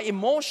you are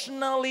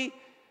emotionally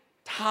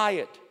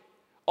tired,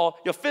 or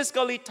you're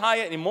physically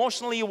tired,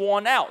 emotionally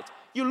worn out,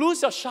 you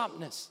lose your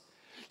sharpness.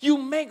 You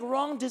make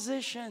wrong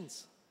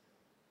decisions.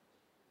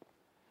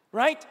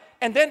 Right?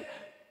 And then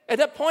at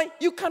that point,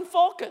 you can't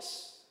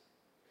focus.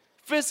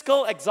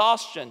 Physical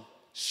exhaustion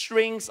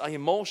shrinks our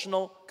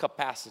emotional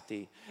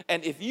capacity.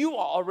 And if you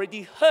are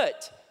already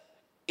hurt,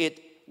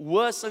 it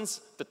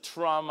worsens the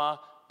trauma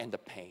and the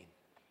pain.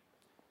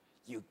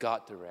 You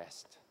got to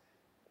rest.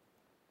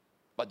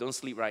 But don't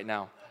sleep right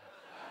now.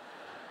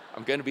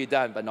 I'm going to be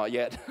done, but not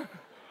yet.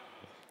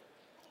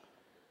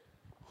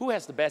 Who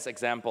has the best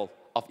example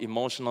of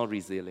emotional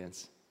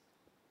resilience?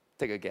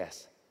 Take a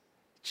guess.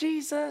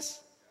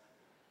 Jesus.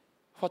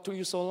 What took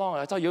you so long?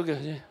 I thought you were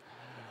going to...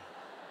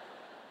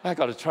 I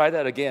got to try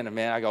that again,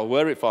 man. I got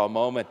worried for a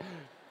moment.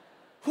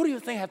 Who do you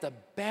think have the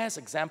best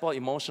example of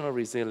emotional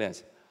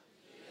resilience?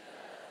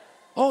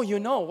 Oh, you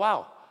know,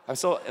 wow. I'm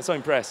so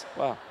impressed.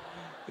 Wow.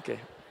 Okay.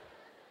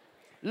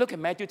 Look at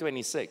Matthew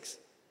 26.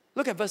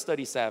 Look at verse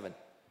 37.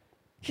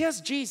 Here's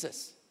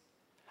Jesus.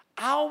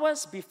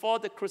 Hours before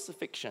the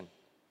crucifixion,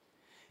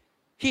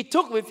 he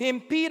took with him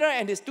Peter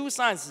and his two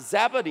sons,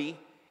 Zebedee,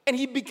 and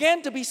he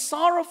began to be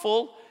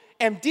sorrowful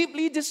and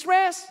deeply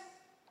distressed.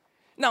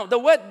 Now, the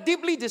word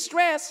deeply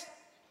distressed,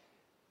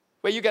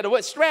 where you get the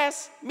word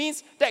stress,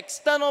 means the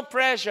external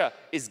pressure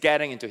is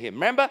getting into him.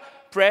 Remember,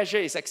 pressure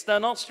is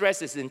external,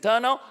 stress is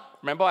internal.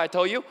 Remember what I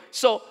told you?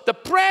 So the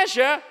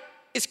pressure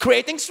is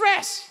creating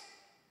stress.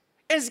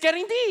 It's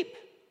getting deep.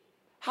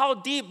 How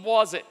deep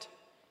was it?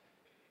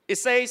 It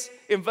says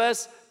in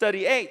verse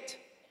 38,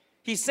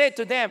 he said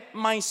to them,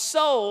 "My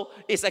soul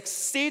is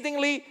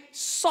exceedingly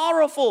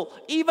sorrowful,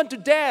 even to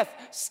death.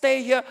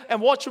 Stay here and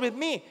watch with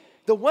me."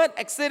 The word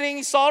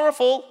exceedingly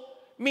sorrowful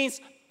means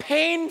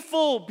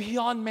painful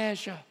beyond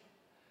measure.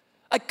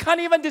 I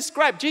can't even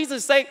describe. Jesus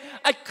is saying,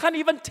 I can't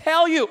even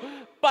tell you,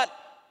 but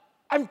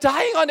I'm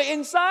dying on the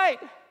inside.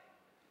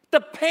 The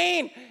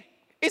pain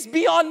is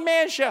beyond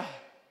measure.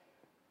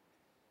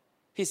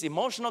 His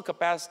emotional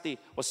capacity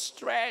was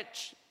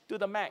stretched to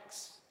the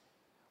max,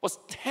 was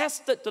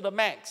tested to the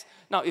max.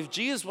 Now, if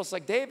Jesus was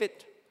like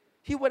David,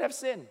 he would have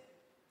sinned.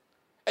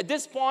 At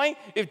this point,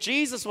 if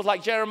Jesus was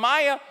like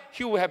Jeremiah,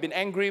 he would have been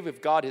angry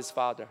with God, his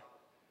father.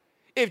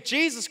 If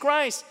Jesus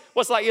Christ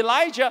was like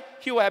Elijah,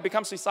 he would have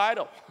become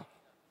suicidal.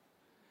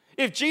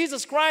 If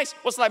Jesus Christ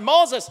was like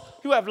Moses,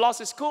 he would have lost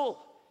his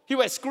cool. He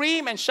would have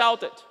screamed and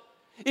shouted.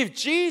 If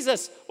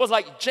Jesus was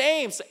like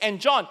James and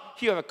John,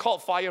 he would have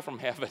called fire from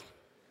heaven.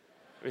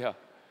 Yeah.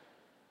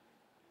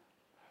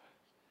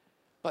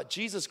 But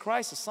Jesus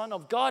Christ, the Son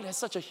of God, has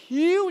such a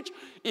huge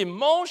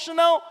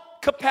emotional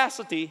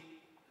capacity.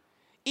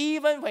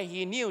 Even when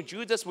he knew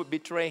Judas would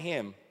betray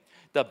him,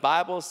 the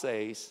Bible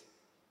says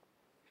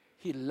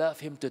he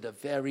loved him to the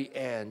very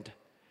end,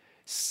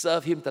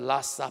 served him the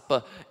Last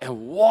Supper,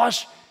 and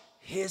washed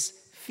his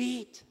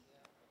feet.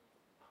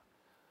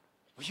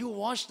 Will you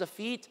wash the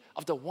feet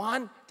of the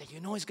one that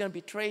you know is going to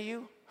betray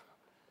you?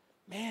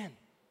 Man,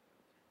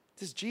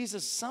 this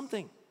Jesus is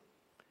something.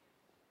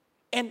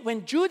 And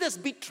when Judas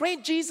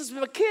betrayed Jesus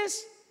with a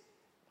kiss,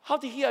 how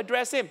did he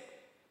address him?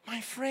 My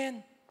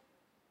friend,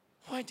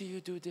 why do you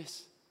do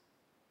this?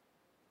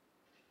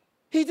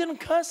 He didn't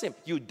curse him.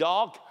 You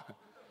dog.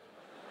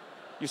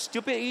 You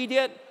stupid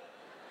idiot.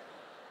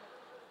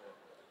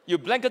 You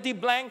blankety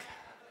blank.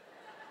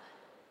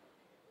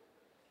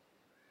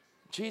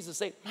 Jesus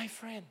said, my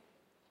friend.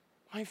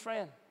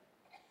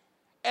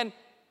 And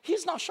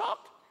he's not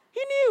shocked. He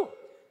knew.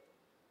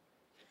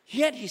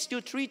 Yet he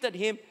still treated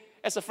him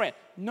as a friend.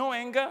 No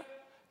anger,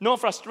 no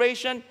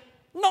frustration,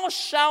 no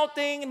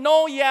shouting,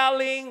 no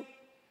yelling,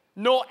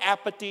 no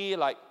apathy,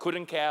 like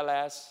couldn't care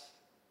less.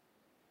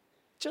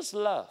 Just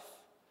love.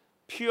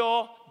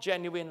 Pure,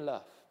 genuine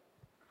love.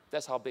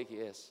 That's how big he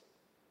is.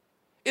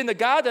 In the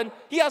garden,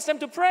 he asked them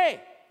to pray.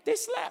 They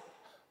slept.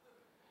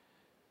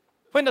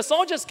 When the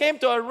soldiers came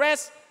to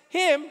arrest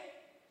him,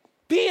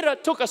 Peter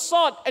took a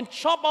sword and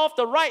chopped off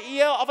the right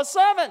ear of a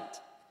servant.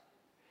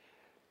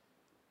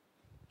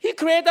 He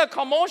created a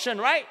commotion,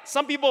 right?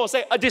 Some people will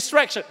say a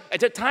distraction.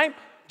 At that time,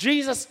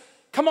 Jesus,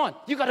 come on,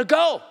 you got to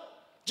go.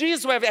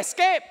 Jesus will have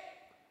escaped.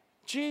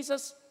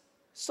 Jesus,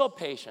 so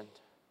patient,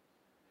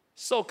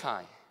 so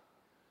kind,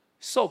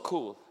 so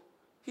cool.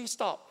 He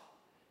stopped,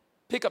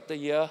 picked up the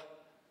ear,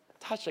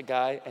 touched the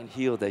guy, and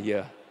healed the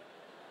ear.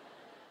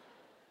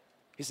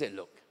 He said,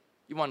 look,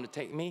 you want to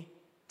take me?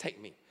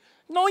 Take me.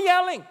 No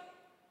yelling,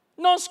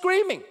 no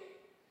screaming.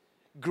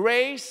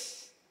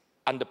 Grace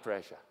under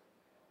pressure.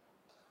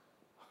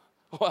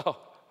 Wow.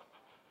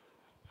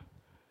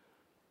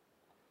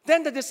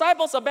 Then the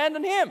disciples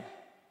abandoned him.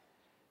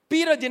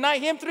 Peter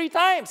denied him 3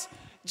 times.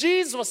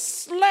 Jesus was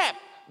slapped,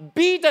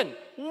 beaten,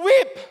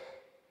 whipped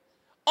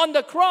on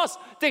the cross.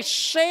 They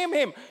shamed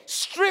him,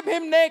 stripped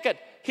him naked.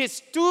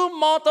 His 2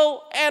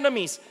 mortal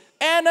enemies,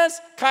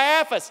 Annas,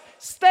 Caiaphas,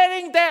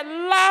 standing there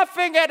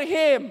laughing at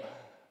him.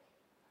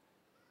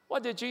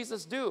 What did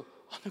Jesus do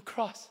on the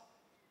cross?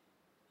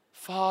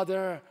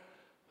 Father,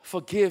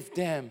 forgive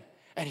them.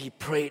 And he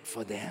prayed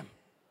for them.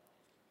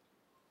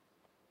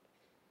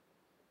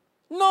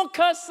 No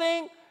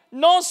cursing,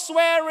 no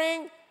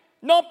swearing,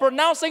 no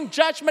pronouncing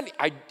judgment.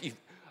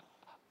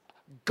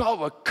 God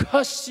will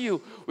curse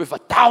you with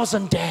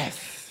 1,000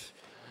 deaths.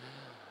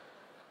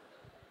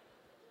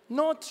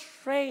 No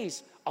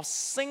trace of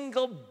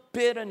single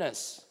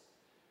bitterness,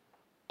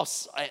 of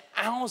an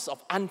ounce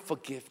of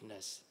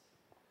unforgiveness.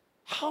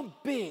 How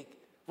big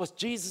was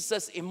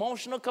Jesus'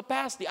 emotional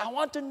capacity? I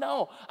want to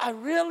know. I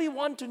really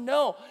want to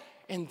know.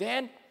 And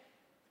then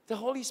the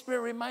Holy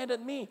Spirit reminded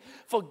me,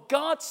 for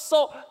God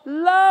so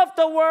loved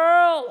the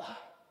world.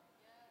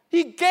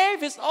 He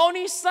gave His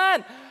only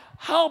Son.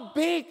 How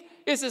big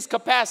is His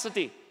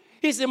capacity?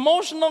 His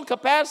emotional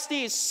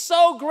capacity is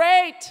so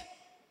great.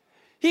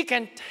 He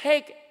can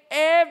take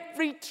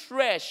every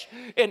trash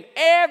and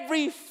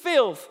every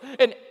filth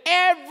and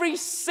every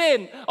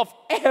sin of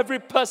every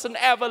person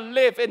ever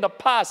lived in the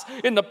past,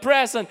 in the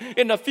present,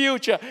 in the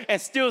future, and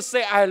still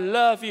say, I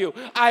love you,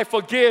 I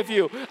forgive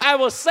you, I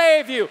will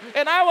save you,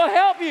 and I will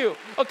help you.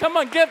 Oh, come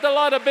on, give the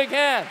Lord a big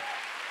hand.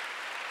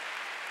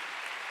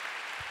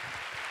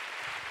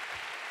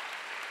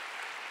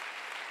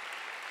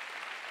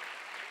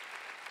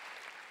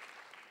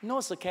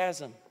 No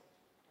sarcasm.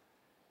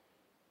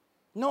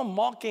 No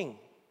mocking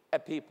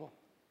at people.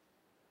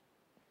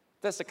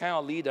 That's the kind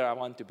of leader I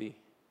want to be.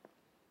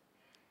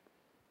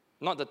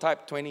 Not the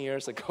type 20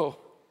 years ago.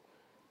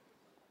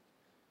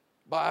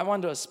 But I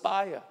want to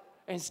aspire.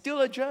 And it's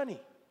still a journey,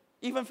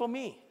 even for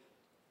me.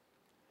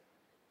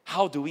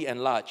 How do we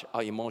enlarge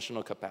our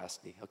emotional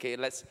capacity? Okay,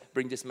 let's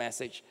bring this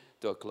message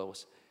to a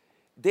close.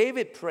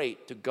 David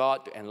prayed to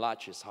God to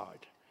enlarge his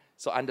heart.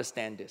 So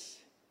understand this.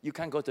 You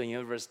can't go to a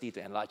university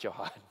to enlarge your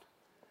heart.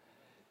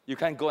 You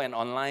can't go an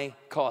online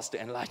course to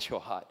enlarge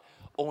your heart.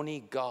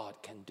 Only God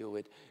can do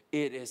it.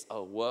 It is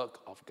a work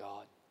of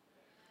God.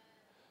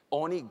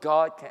 Only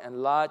God can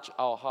enlarge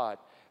our heart.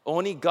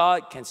 Only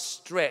God can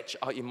stretch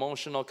our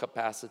emotional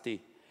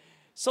capacity.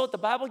 So the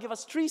Bible gives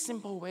us 3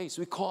 simple ways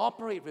we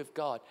cooperate with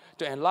God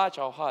to enlarge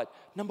our heart.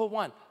 Number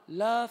 1,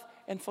 love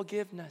and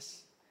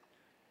forgiveness.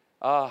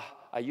 I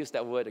use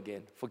that word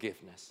again,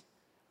 forgiveness.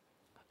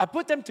 I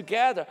put them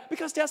together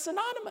because they are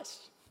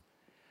synonymous.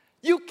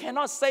 You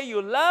cannot say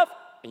you love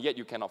and yet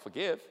you cannot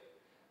forgive.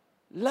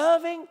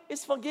 Loving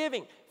is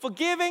forgiving.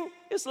 Forgiving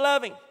is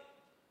loving.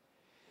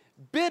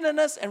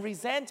 Bitterness and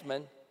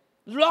resentment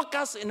lock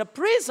us in a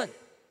prison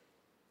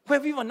where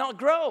we will not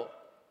grow.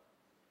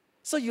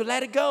 So you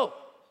let it go.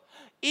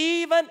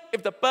 Even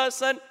if the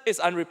person is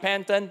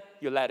unrepentant,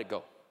 you let it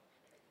go.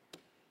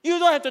 You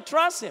don't have to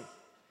trust him.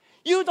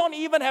 You don't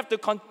even have to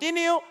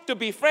continue to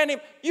befriend him.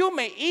 You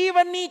may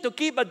even need to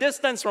keep a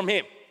distance from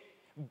him.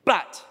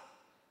 But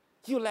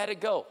you let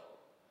it go.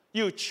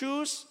 You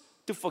choose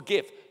to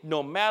forgive.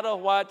 No matter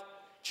what,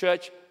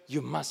 church,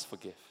 you must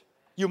forgive.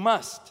 You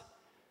must.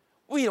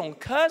 We don't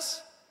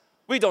curse.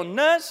 We don't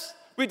nurse.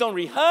 We don't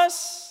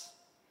rehearse.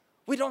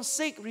 We don't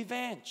seek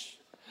revenge.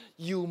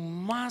 You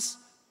must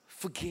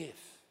forgive.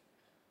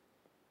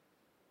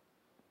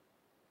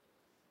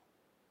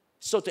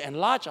 So to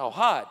enlarge our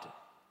heart,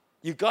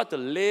 you got to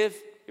live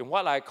in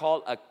what I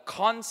call a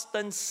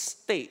constant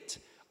state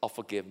of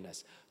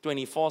forgiveness.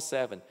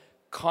 24/7,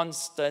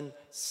 constant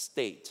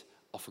state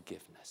of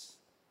forgiveness.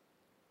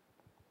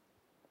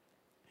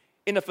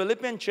 In the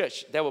Philippian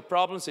church, there were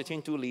problems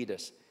between 2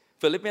 leaders.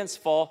 Philippians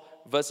 4,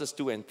 verses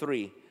 2 and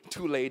 3.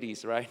 Two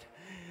ladies, right?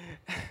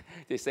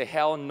 They say,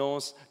 hell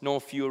knows no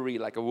fury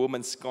like a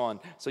woman scorned.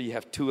 So you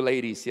have two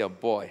ladies here.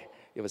 Boy,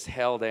 it was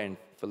hell there in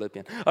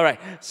Philippians. All right,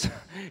 so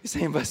you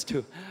say in verse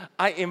 2,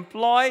 I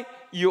employ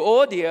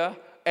Euodia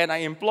and I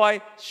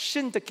employ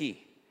Syntyche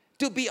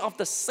to be of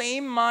the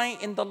same mind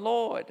in the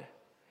Lord.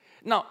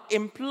 Now,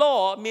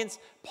 implore means,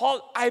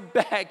 Paul, I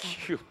beg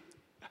you.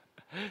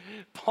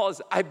 Paul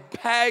says, I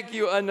beg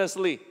you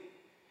earnestly.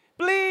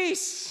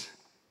 Please,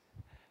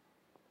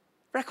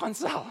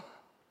 reconcile.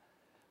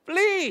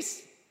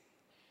 Please,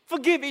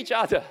 forgive each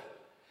other.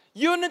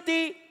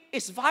 Unity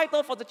is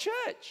vital for the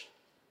church.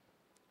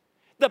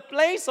 The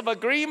place of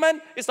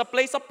agreement is a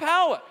place of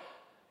power.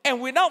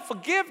 And without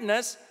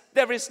forgiveness,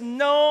 there is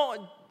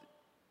no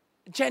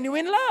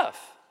genuine love.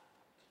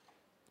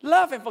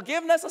 Love and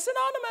forgiveness are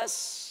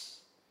synonymous.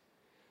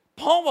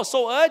 Paul was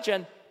so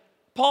urgent.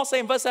 Paul said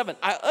in verse 7,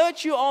 I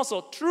urge you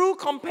also, true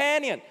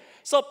companion.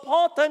 So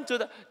Paul turned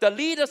to the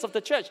leaders of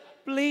the church.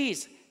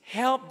 Please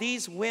help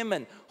these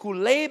women who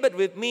labored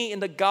with me in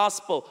the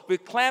gospel,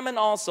 with Clement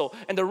also,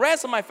 and the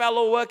rest of my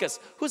fellow workers,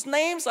 whose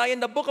names are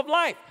in the book of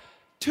life.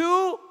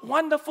 Two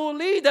wonderful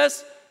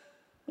leaders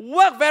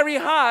work very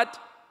hard,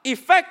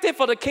 effective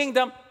for the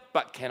kingdom,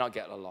 but cannot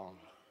get along.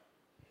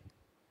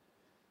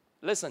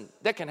 Listen,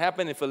 that can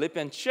happen in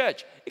Philippian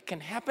church. It can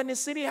happen in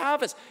City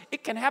Harvest.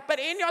 It can happen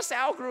in your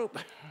cell group.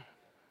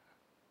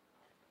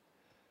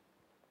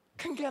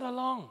 Can get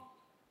along.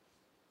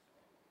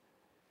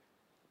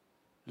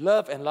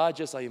 Love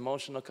enlarges our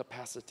emotional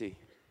capacity.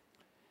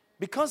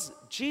 Because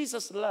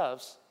Jesus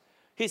loves,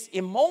 his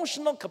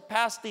emotional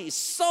capacity is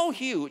so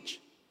huge.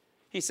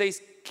 He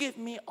says, give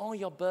me all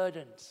your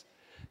burdens.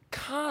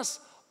 Cast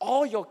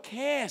all your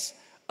cares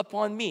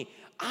upon me.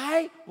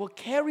 I will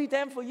carry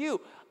them for you.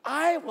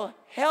 I will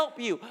help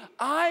you.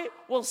 I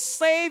will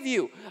save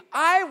you.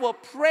 I will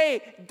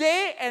pray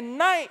day and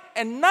night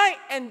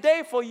and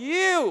day for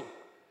you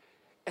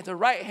at the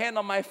right hand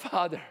of my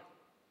Father.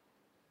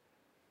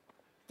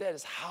 That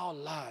is how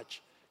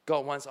large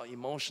God wants our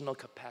emotional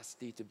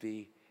capacity to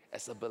be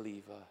as a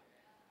believer.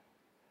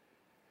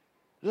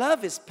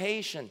 Love is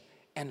patient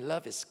and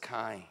love is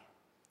kind.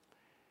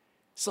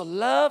 So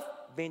love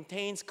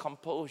maintains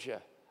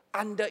composure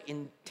under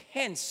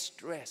intense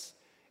stress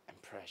and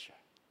pressure.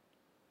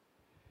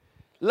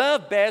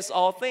 Love bears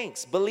all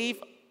things,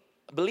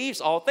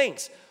 believes all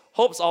things,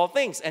 hopes all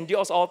things,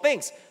 endures all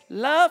things.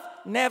 Love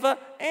never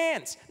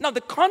ends. Now,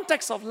 the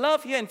context of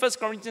love here in 1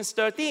 Corinthians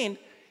 13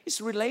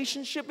 is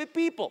relationship with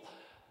people.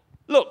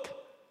 Look,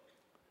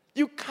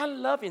 you can't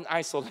love in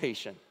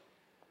isolation.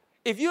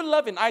 If you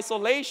love in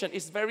isolation,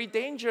 it's very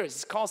dangerous.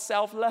 It's called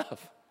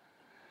self-love.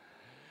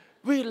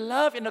 We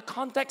love in the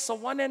context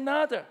of one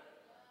another.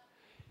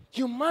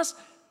 You must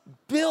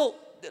build.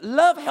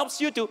 Love helps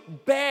you to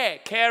bear,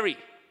 carry.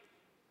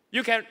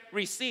 You can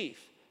receive.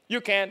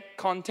 You can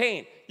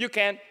contain. You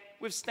can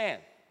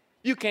withstand.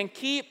 You can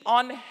keep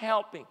on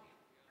helping.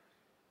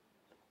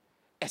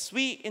 As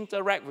we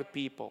interact with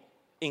people,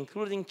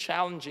 including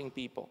challenging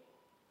people,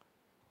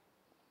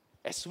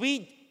 as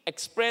we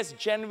express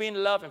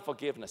genuine love and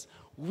forgiveness,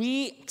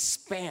 we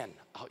expand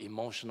our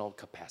emotional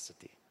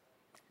capacity.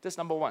 That's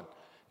number one.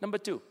 Number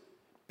two,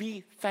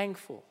 be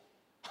thankful.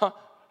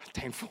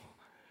 Thankful.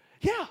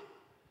 Yeah.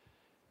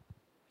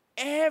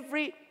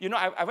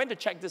 I went to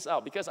check this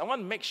out because I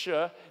want to make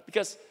sure,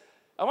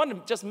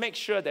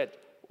 that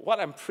what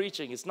I'm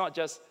preaching is not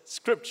just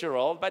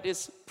scriptural, but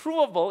it's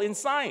provable in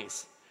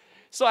science.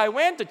 So I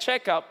went to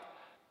check up,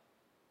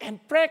 and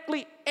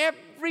practically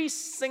every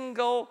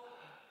single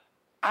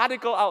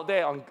article out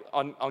there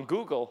on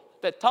Google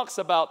that talks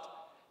about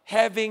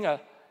having a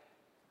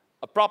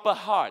proper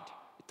heart,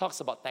 it talks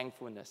about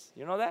thankfulness.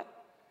 You know that?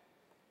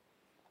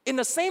 In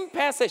the same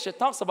passage, it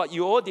talks about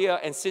Euodia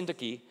and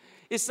Syntyche.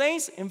 It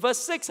says in verse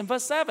 6 and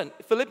verse 7,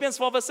 Philippians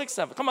 4, verse 6,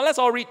 7. Come on, let's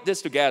all read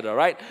this together,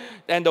 right?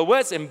 And the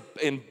words in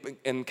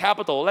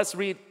capital, let's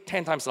read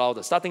 10 times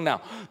louder, starting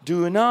now.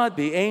 Do not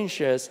be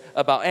anxious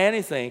about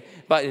anything,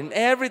 but in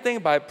everything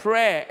by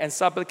prayer and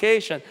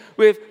supplication,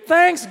 with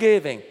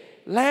thanksgiving,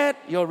 let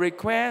your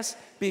requests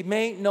be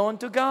made known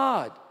to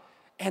God.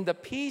 And the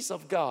peace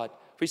of God,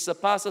 which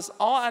surpasses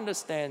all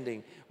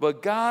understanding, will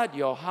guard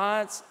your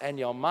hearts and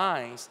your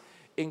minds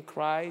in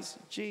Christ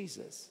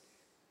Jesus.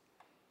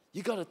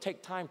 You got to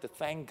take time to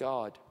thank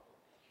God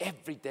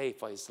every day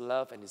for his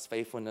love and his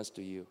faithfulness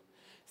to you.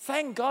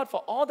 Thank God for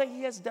all that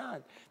he has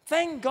done.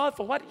 Thank God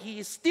for what he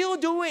is still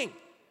doing.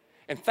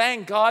 And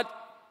thank God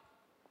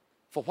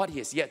for what he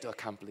has yet to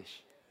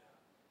accomplish.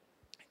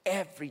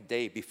 Every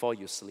day before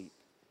you sleep,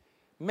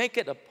 make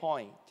it a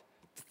point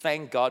to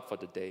thank God for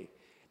the day.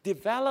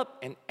 Develop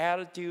an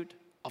attitude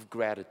of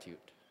gratitude.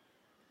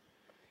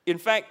 In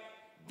fact,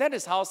 that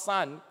is how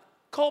Son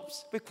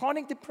copes with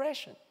chronic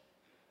depression.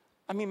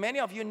 I mean, many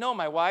of you know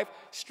my wife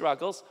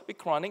struggles with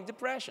chronic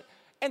depression.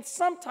 And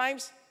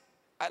sometimes,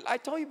 I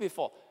told you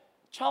before,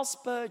 Charles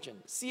Spurgeon,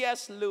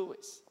 C.S.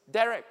 Lewis,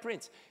 Derek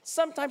Prince,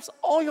 sometimes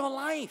all your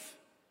life,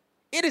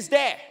 it is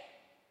there.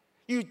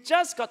 You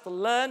just got to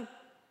learn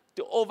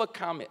to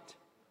overcome it,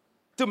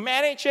 to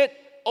manage it,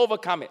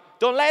 overcome it.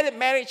 Don't let it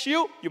manage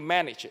you, you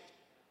manage it.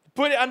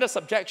 Put it under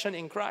subjection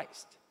in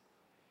Christ.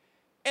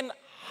 And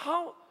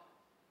how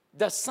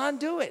does son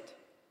do it?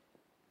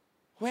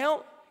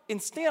 Well,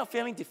 instead of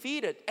feeling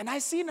defeated, and I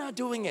see now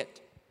doing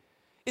it,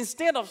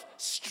 instead of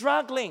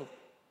struggling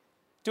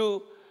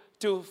to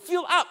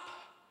fill up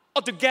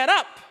or to get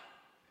up,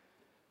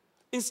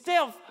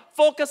 instead of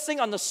focusing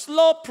on the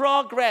slow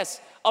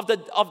progress of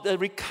the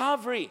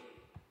recovery,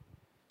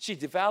 she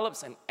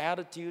develops an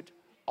attitude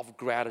of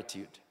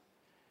gratitude.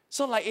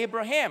 So like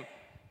Abraham,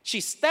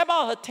 she stepped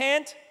out of her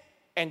tent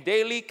and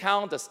daily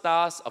count the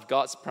stars of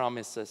God's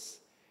promises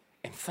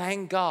and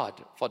thank God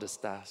for the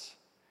stars.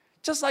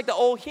 Just like the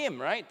old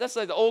hymn, right? That's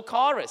like the old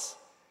chorus,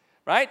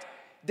 right?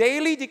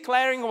 Daily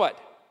declaring what?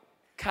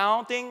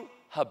 Counting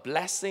her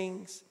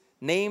blessings,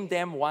 name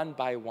them one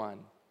by one.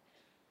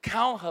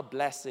 Count her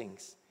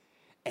blessings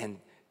and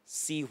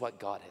see what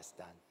God has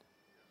done.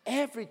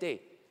 Every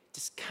day,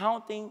 just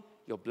counting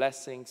your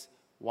blessings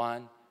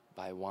one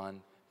by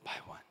one by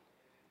one.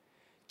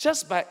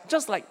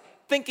 Just like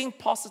thinking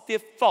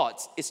positive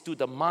thoughts is to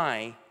the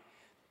mind,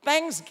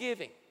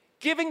 thanksgiving,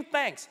 giving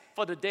thanks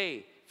for the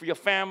day, for your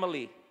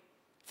family,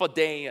 for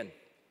Dayan,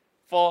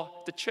 for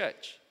the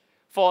church,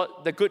 for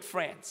the good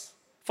friends,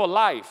 for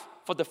life,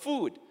 for the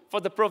food,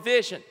 for the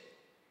provision.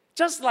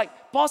 Just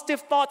like positive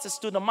thoughts is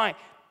to the mind,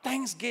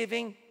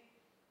 thanksgiving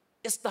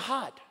is the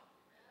heart.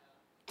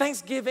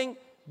 Thanksgiving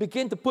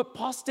begin to put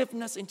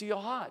positiveness into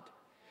your heart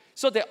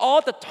so that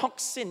all the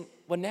toxin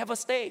will never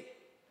stay.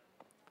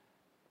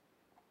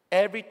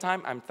 Every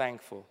time I'm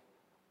thankful,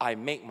 I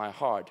make my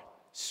heart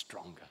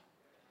stronger.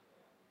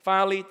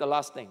 Finally, the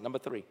last thing, number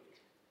 3.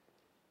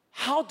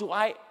 How do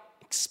I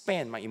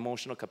expand my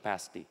emotional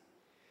capacity?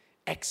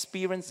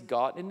 Experience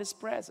God in His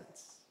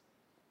presence.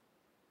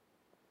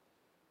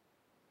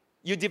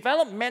 You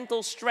develop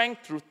mental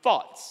strength through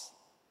thoughts.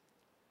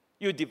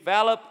 You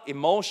develop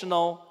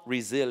emotional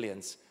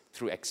resilience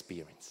through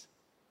experience.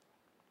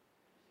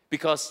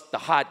 Because the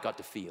heart got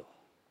to feel.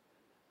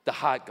 The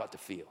heart got to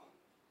feel.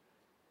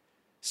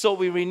 So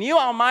we renew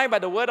our mind by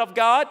the Word of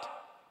God.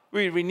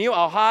 We renew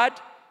our heart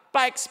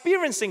by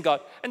experiencing God.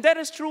 And that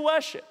is through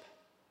worship,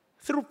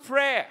 through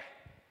prayer,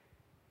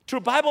 through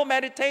Bible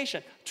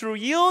meditation, through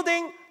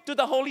yielding to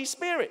the Holy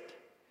Spirit.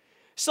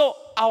 So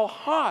our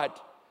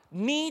heart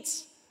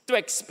needs to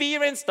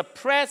experience the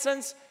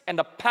presence and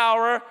the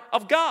power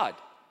of God.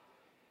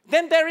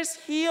 Then there is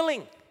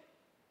healing.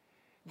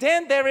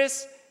 Then there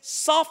is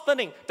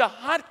softening. The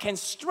heart can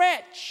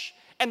stretch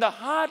and the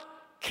heart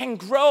can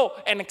grow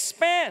and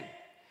expand.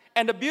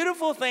 And the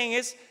beautiful thing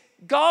is,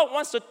 God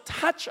wants to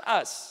touch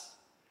us.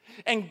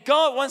 And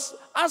God wants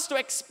us to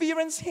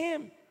experience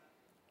Him.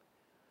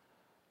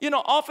 You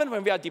know, often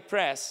when we are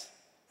depressed,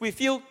 we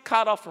feel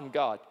cut off from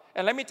God.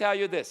 And let me tell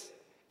you this,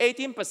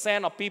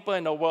 18% of people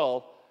in the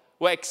world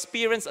will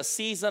experience a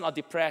season of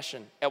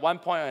depression at one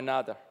point or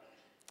another.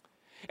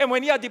 And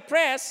when you are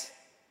depressed,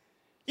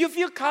 you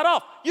feel cut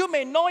off. You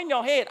may know in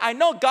your head, I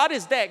know God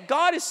is there.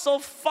 God is so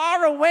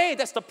far away.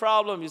 That's the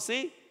problem, you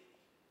see.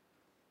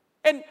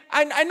 And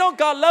I know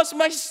God loves me,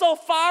 but He's so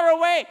far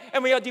away.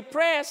 And when you're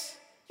depressed,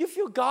 you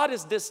feel God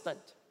is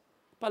distant.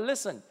 But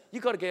listen, you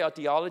got to get your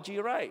theology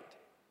right.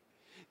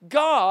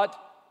 God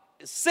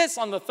sits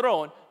on the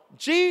throne.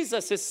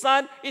 Jesus, His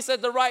Son, is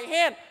at the right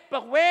hand.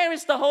 But where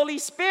is the Holy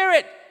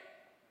Spirit?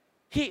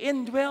 He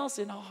indwells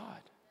in our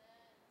heart.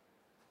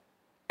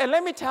 And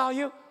let me tell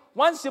you,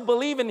 once you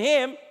believe in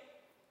Him,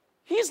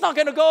 He's not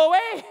going to go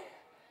away.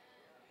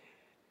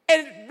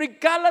 And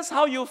regardless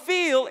how you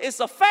feel, it's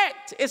a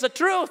fact, it's a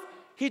truth.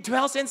 He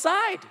dwells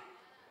inside.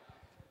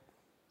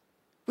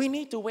 We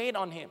need to wait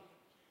on Him.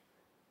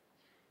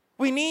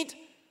 We need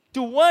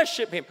to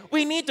worship Him.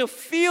 We need to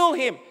feel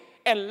Him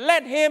and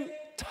let Him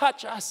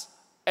touch us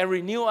and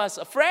renew us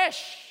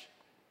afresh.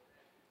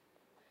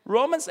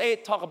 Romans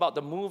 8 talk about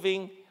the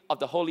moving of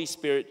the Holy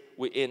Spirit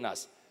within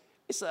us.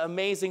 It's an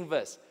amazing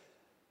verse.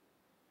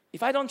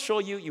 If I don't show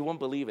you, you won't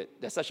believe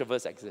it, that such a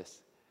verse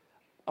exists.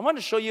 I want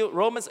to show you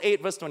Romans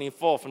 8 verse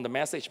 24 from the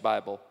Message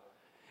Bible.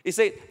 It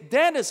says,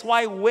 that is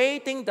why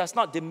waiting does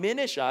not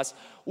diminish us.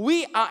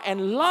 We are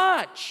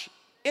enlarged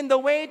in the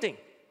waiting.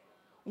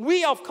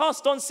 We, of course,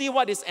 don't see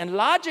what is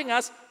enlarging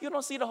us. You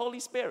don't see the Holy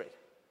Spirit.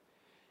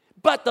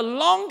 But the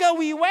longer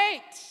we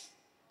wait,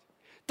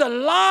 the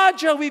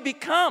larger we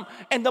become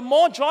and the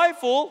more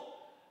joyful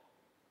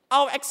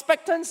our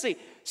expectancy.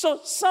 So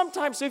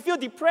sometimes we feel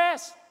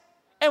depressed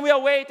and we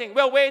are waiting,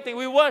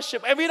 we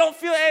worship, and we don't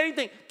feel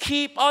anything.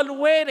 Keep on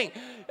waiting.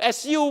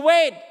 As you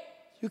wait,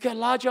 you get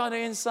larger on the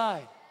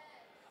inside.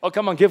 Oh,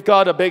 come on, give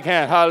God a big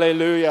hand.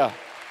 Hallelujah.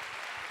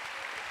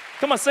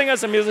 Come on,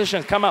 singers and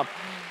musicians, come up.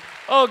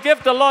 Oh,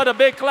 give the Lord a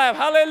big clap.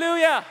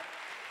 Hallelujah.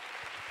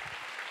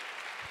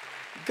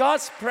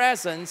 God's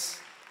presence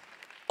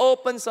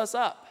opens us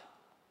up,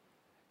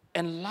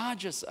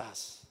 enlarges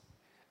us,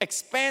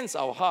 expands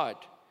our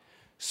heart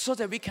so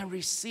that we can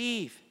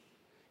receive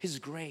His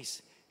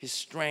grace, His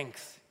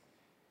strength,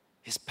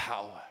 His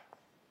power.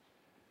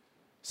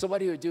 So what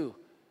do?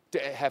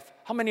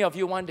 How many of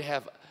you want to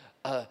have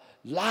a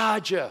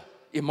larger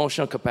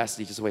emotional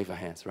capacity. Just wave your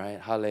hands, right?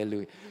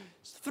 Hallelujah.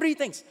 3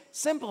 things.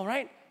 Simple,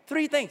 right?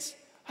 3 things.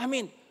 I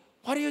mean,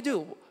 what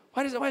do?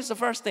 What is the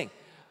first thing?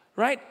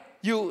 Right?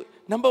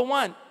 Number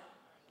 1,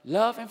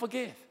 love and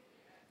forgive.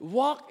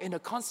 Walk in a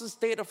constant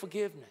state of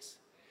forgiveness.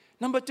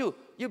 Number 2,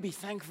 you be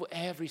thankful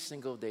every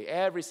single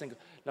day.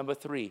 Number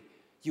 3,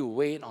 you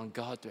wait on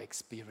God to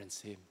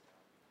experience Him.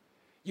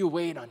 You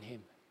wait on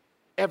Him.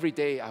 Every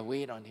day I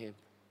wait on Him.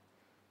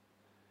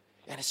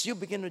 And as you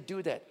begin to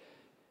do that,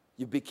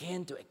 you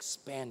begin to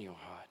expand your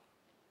heart.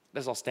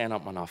 Let's all stand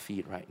up on our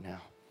feet right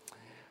now.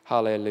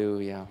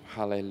 Hallelujah,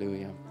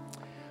 hallelujah.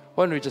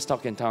 Why don't we just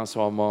talk in tongues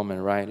for a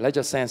moment, right? Let's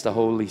just sense the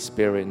Holy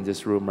Spirit in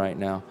this room right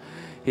now.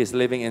 He's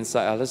living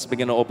inside us. Let's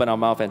begin to open our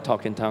mouth and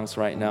talk in tongues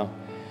right now.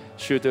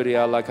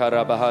 Shuturiya la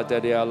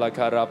karabahateriya la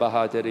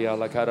karabahateriya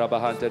la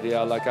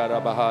karabahateriya la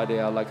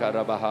karabahateriya la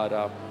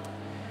karabahara.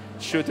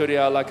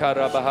 Shuturiya la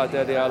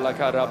karabahateriya la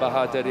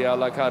karabahateriya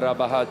la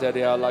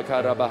karabahateriya la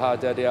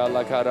karabahateriya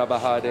la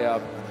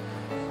karabahateriya.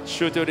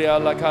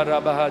 Shuturiya la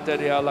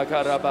karabahateriya la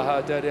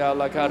karabahateriya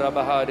la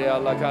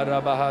karabahateriya la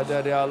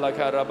karabahateriya la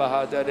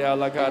karabahateriya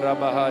la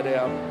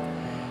karabahateriya.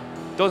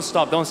 Don't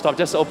stop.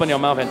 Just open your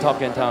mouth and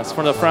talk in tongues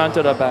from the front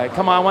to the back.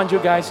 Come on, I want you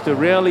guys to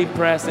really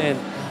press in.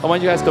 I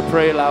want you guys to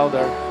pray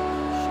louder.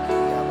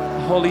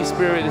 The Holy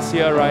Spirit is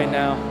here right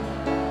now.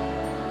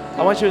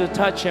 I want you to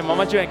touch Him. I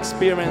want you to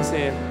experience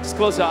Him. Just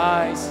close your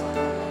eyes.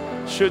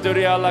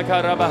 Shuduriya la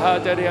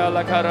karabahateriya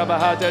la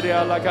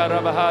karabahateriya la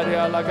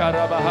karabahateriya la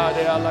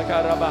karabahateriya la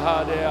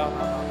karabahateriya.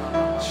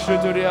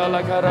 Shuduriya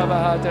la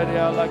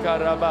karabahateriya la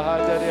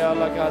karabahateriya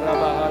la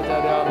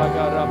karabahateriya la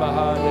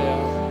karabahateriya.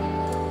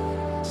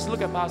 Just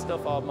look at Pastor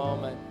for a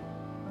moment.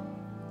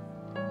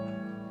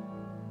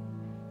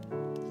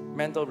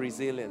 Mental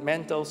resilience,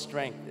 mental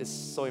strength is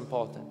so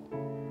important.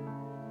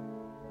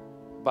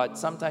 But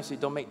sometimes we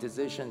don't make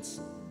decisions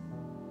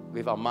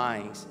with our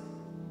minds.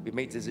 We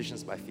make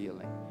decisions by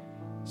feeling.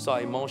 So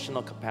our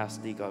emotional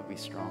capacity got to be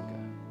stronger.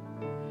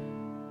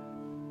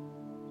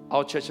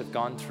 Our church has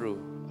gone through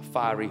a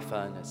fiery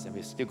furnace and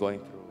we're still going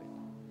through it.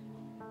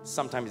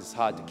 Sometimes it's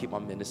hard to keep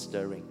on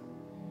ministering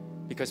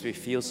because we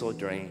feel so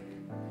drained,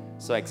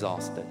 so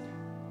exhausted.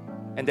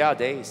 And there are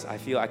days I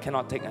feel I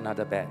cannot take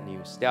another bad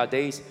news. There are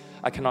days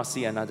I cannot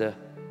see another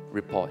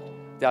report.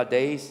 There are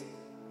days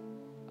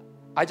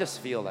I just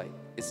feel like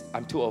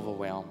I'm too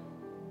overwhelmed.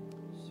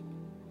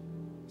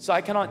 So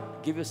I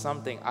cannot give you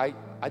something I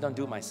don't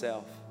do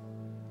myself.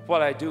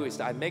 What I do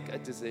is I make a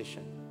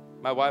decision.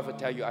 My wife will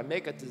tell you, I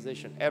make a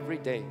decision every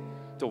day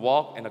to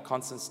walk in a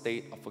constant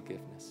state of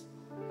forgiveness.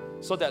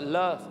 So that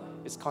love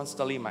is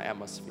constantly in my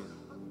atmosphere.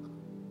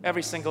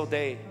 Every single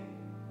day,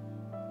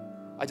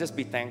 I just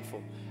be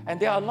thankful. And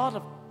there are a lot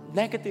of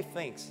negative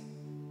things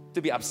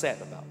to be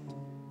upset about.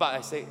 But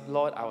I say,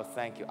 Lord, I will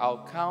thank you.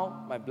 I'll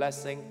count my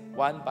blessing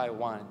one by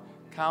one.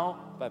 Count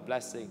my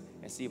blessing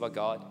and see what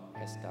God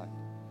has done.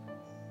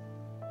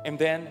 And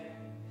then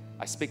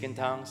I speak in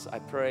tongues, I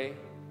pray,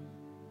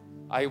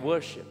 I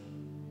worship.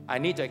 I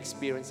need to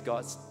experience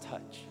God's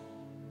touch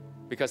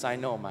because I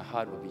know my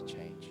heart will be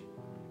changed.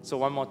 So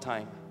one more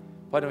time,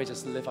 why don't we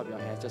just lift up your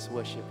hands, just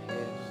worship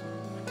Him.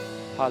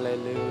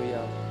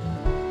 Hallelujah.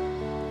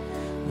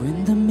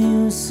 When the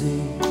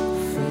music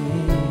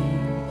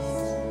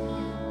fades,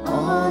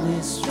 all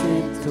is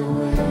stripped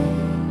away,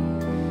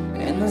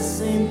 and I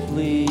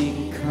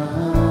simply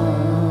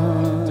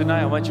come.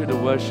 Tonight I want you to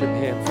worship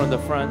Him from the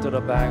front to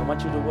the back. I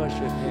want you to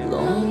worship Him.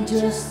 Long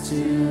just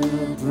to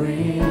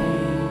bring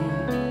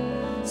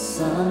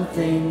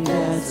something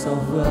that's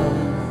of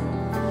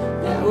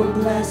love that will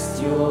bless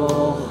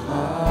your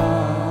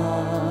heart.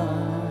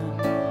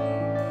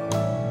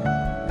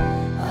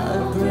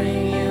 I'll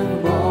bring you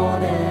more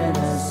than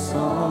a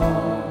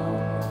song,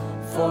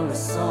 for a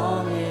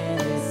song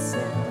in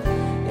itself,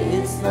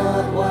 it's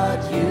not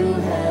what you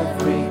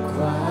have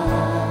required.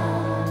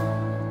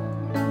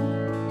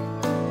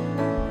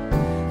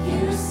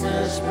 You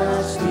search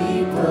much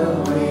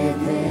deeper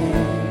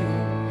within,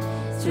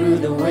 through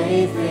the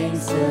way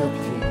things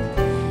appear.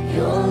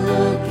 You're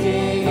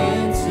looking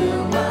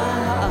into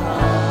my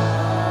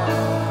heart.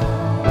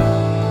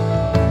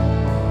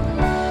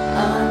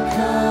 I'm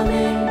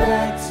coming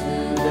back to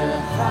the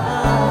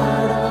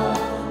heart of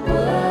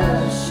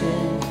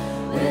worship,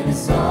 when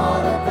it's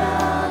all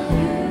about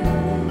you.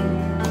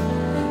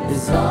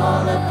 It's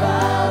all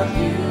about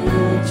you,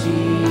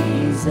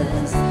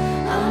 Jesus.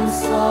 I'm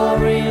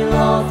sorry,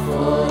 Lord,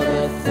 for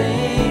the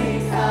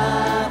things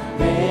I've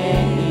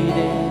made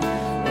it,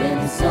 when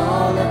it's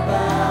all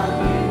about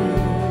you.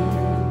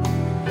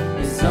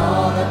 It's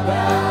all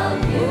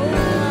about you.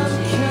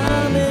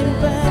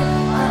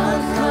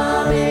 I'm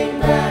coming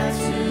back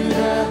to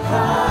the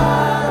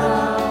heart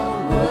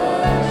of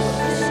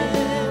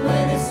worship,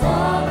 when it's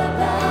all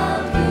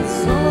about you.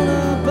 It's all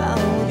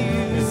about you.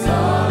 It's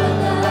all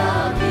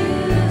about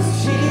you,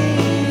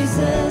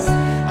 Jesus.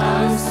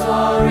 I'm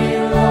sorry,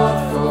 Lord,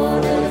 for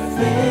the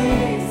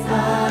things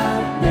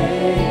I've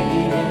made.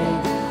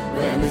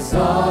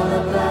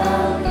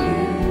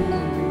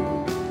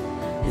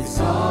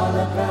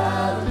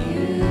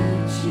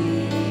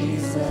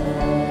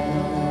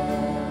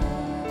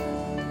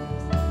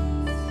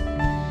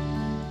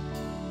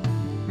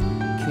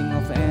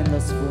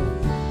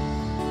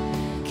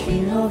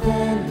 of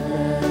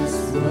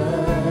endless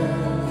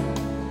worth.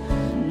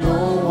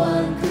 No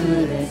one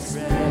could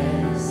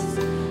express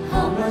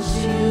how much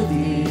you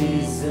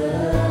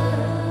deserve.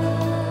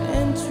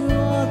 And through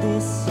all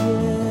these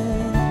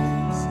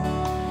years,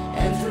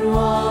 and through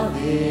all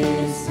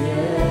these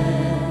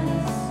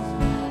years,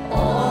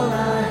 all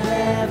I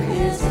have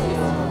is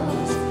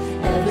yours,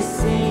 every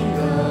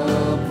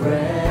single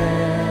breath.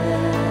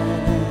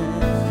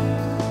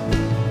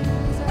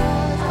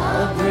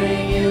 I'll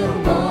bring you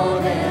more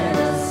than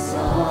a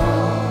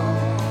song,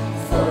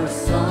 for a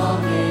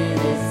song in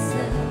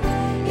itself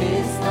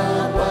is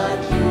not what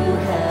you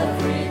have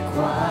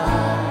required.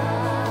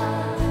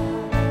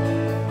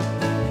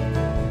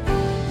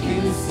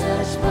 You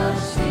search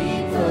much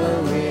deeper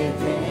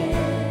within,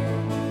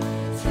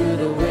 through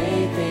the way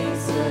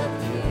things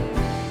appear.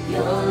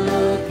 You're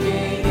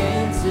looking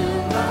into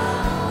my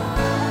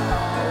eyes.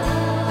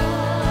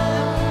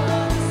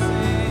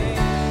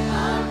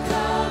 I'm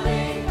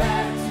coming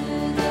back to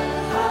the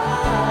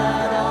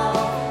heart of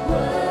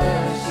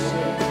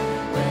worship,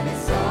 when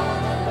it's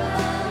all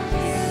about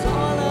you. It's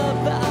all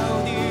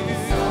about you.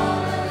 It's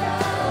all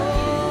about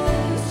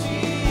you,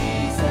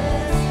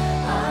 Jesus.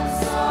 I'm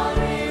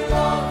sorry,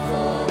 Lord,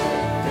 for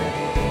the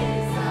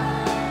things I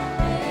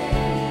made.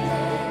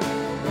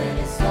 When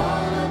it's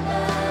all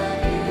about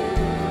you,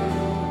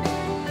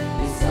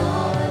 it's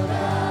all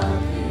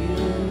about you,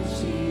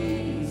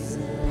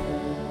 Jesus.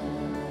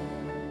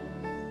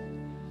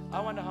 I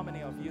wonder how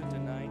many of you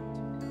tonight,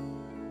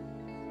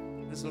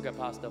 let's look at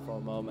Pastor for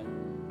a moment.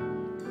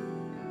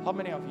 How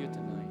many of you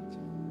tonight,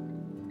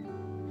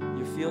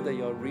 you feel that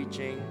you're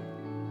reaching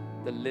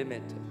the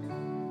limit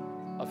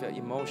of your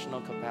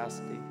emotional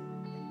capacity?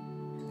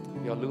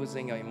 You're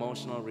losing your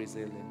emotional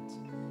resilience.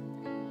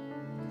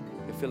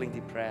 You're feeling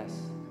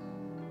depressed,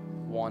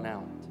 worn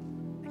out,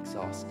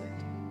 exhausted.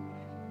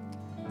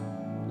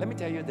 Let me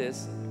tell you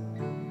this.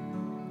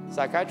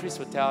 Psychiatrists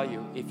will tell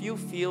you, if you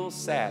feel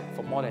sad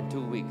for more than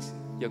 2 weeks,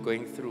 you're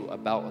going through a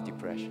bout of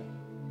depression.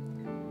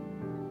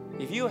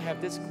 If you have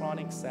this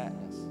chronic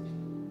sadness,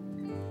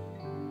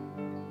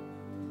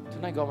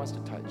 tonight God wants to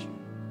touch you.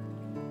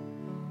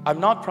 I'm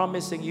not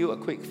promising you a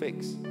quick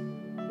fix,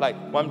 like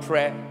one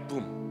prayer,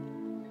 boom.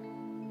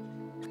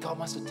 But God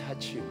wants to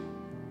touch you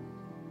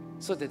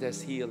so that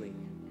there's healing,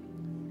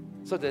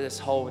 so that there's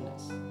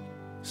wholeness,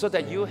 so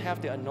that you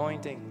have the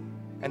anointing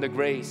and the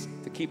grace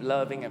to keep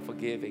loving and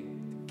forgiving,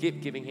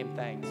 keep giving Him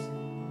thanks,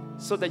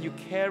 so that you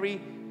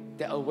carry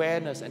the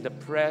awareness and the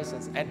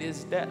presence, and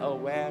it's that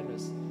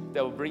awareness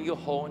that will bring you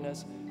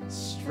wholeness,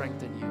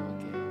 strengthen you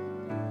again.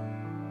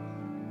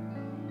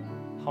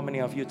 How many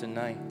of you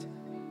tonight,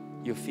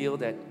 you feel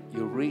that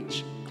you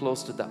reach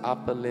close to the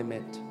upper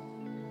limit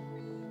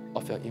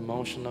of your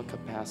emotional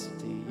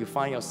capacity? You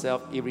find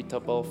yourself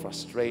irritable,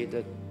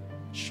 frustrated,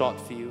 short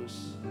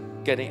fuse,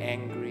 getting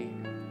angry.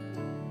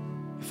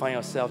 You find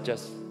yourself you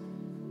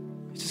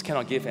just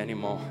cannot give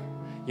anymore.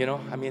 You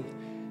know, I mean,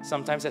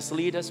 sometimes as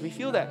leaders, we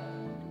feel that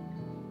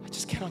I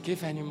just cannot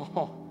give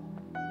anymore.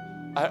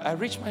 I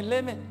reached my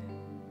limit.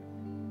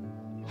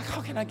 Like, how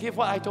can I give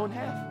what I don't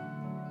have?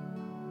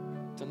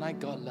 Tonight,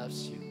 God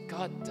loves you.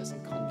 God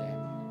doesn't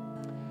condemn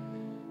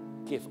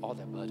you. Give all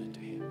that burden to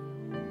Him.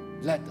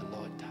 Let the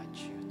Lord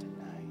touch you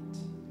tonight.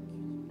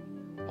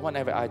 I want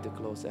every eye to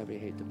close, every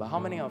head to bow. How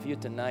many of you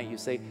tonight, you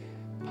say,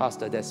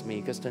 Pastor, that's me?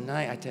 Because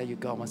tonight, I tell you,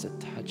 God wants to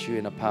touch you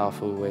in a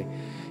powerful way.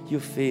 You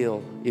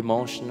feel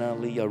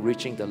emotionally, you're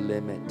reaching the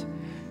limit.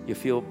 You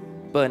feel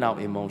burnt out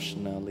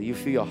emotionally. You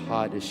feel your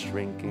heart is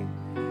shrinking.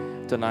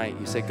 Tonight,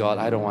 you say, God,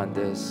 I don't want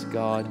this.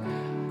 God,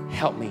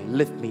 help me,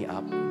 lift me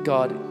up.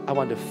 God, I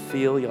want to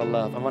feel your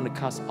love. I want to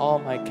cast all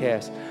my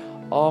cares,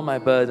 all my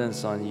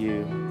burdens on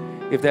you.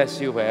 If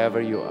that's you, wherever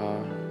you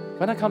are.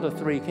 When I count to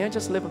 3, can you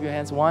just lift up your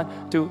hands?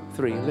 1, 2,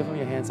 3. Lift up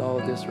your hands all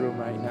over this room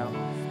right now.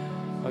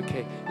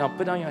 Okay, now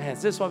put down your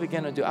hands. This is what we're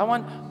going to do. I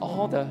want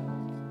all the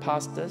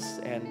pastors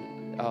and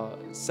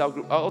cell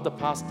group, all the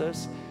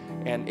pastors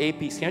and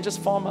APs, can you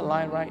just form a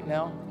line right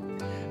now?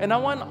 And I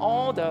want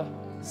all the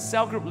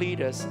cell group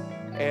leaders,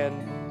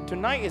 and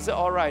tonight, is it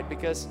all right?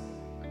 Because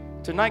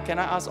tonight, can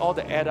I ask all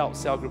the adult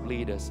cell group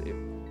leaders,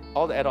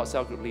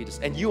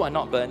 and you are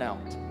not burnt out,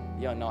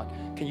 you are not,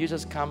 can you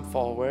just come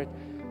forward?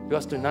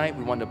 Because tonight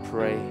we want to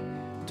pray.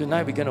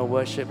 Tonight we're going to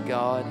worship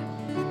God,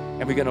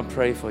 and we're going to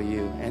pray for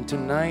you. And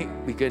tonight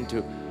we're going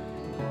to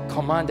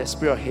command that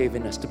spirit of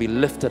heaviness to be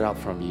lifted up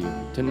from you.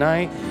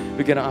 Tonight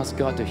we're going to ask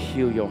God to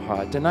heal your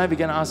heart. Tonight we're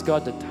going to ask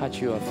God to touch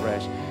you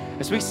afresh.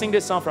 As we sing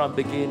this song from the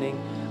beginning,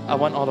 I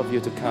want all of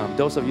you to come.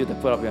 Those of you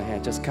that put up your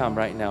hand, just come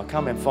right now.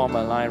 Come and form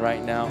a line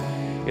right now.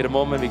 In a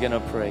moment we're going to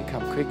pray.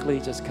 Come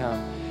quickly, just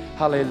come.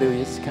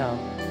 Hallelujah, just come.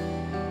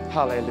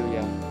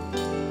 Hallelujah.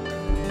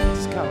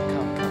 Just come.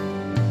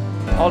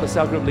 All the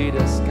cell group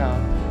leaders,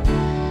 come.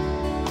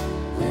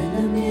 When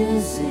the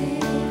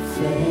music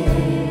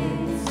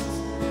fades,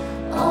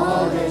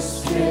 all is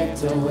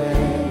stripped away,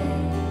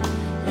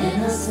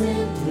 and I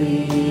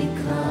simply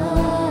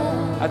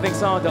come I think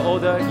some of the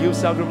older youth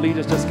cell group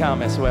leaders just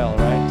come as well,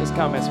 right? Just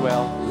come as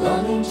well.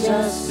 Longing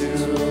just to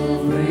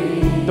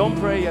breathe. Don't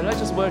pray yet. Let's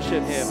just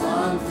worship Him.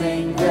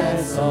 Something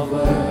that's a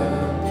word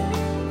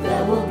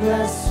that will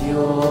bless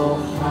your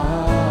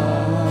heart.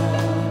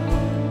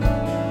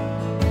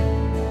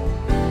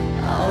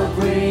 I'll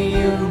bring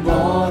you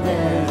more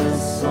than a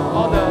song.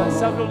 All the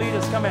cell group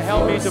leaders come and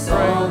help me to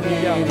pray.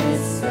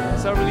 Yeah.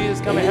 Cell group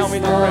leaders come and help me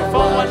to pray.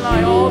 Form one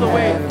line all the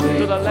way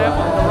to the left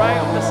and the right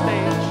of the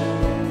stage.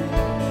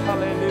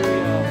 Hallelujah.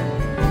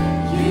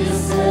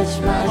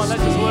 Come on,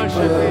 let's just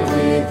worship Him.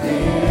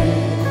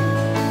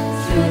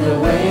 Through the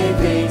way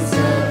things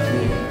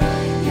appear,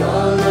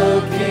 you're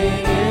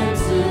looking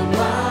into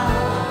my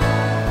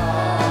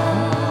heart.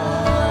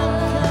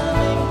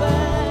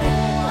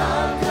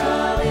 I'm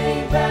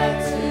coming back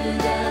to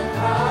the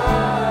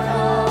heart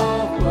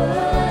of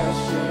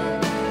worship,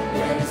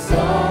 when it's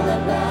all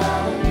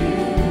about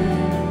you.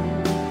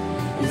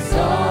 It's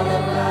all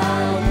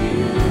about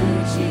you,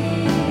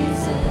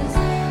 Jesus.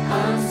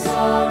 I'm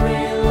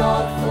sorry,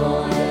 Lord, for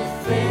the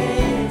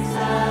things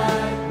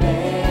I've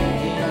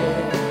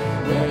made.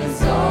 When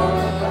it's all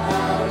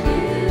about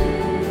you,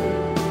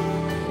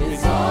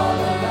 it's all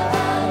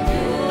about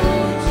you,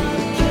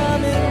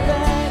 Jesus.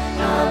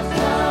 I'm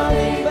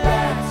coming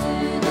back to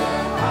the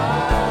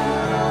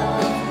heart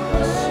of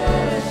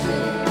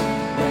worship.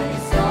 When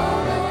it's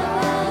all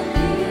about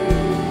you,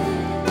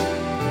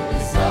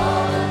 it's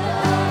all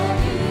about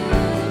you,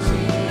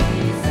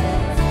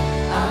 Jesus.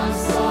 I'm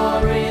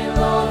sorry,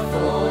 Lord,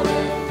 for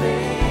the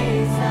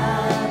things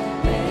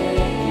I've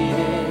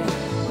made.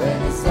 When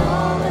it's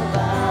all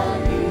about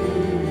you,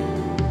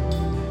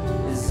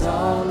 it's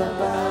all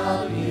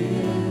about you,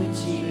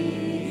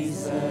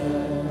 Jesus.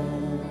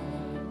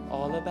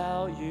 All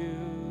about you.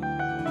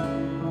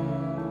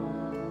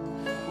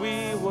 We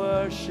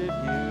worship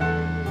you.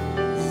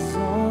 It's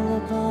all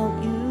about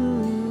you.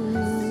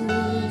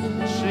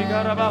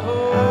 Shigarabaho,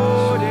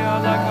 de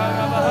ala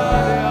karabaha,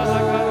 de ala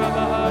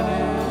karabaha, de.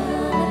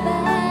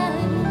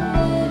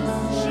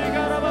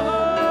 Shigarabaho,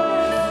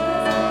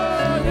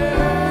 de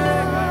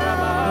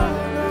karabaha,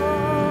 de.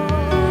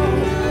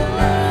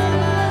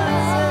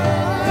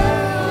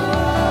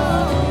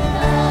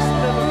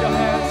 Lift up your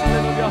hands,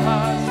 lift up your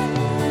hearts.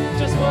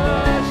 Just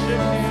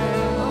worship Him.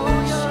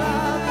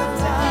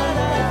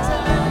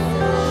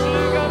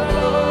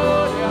 Shigarabaho,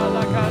 de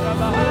ala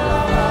karabaha,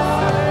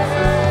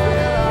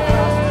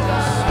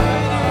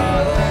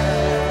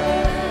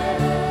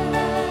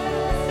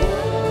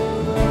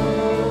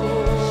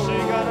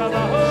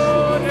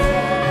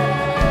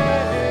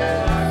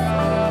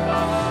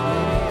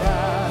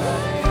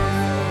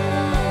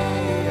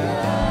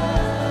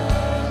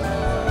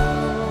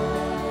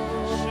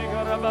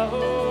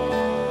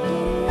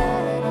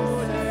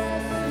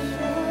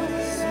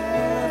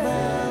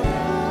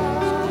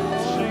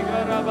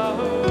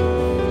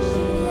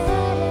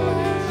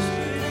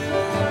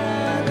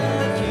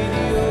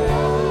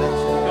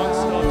 Don't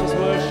stop, just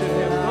worship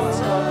Him. Don't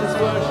stop, just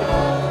worship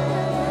Him.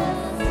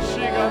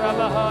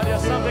 Shigarabahaya,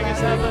 something is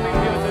happening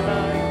here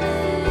tonight.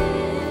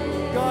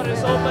 God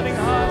is opening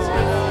hearts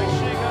tonight.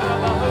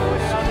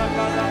 Shigarabahaya,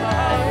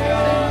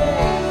 alakarabahaya.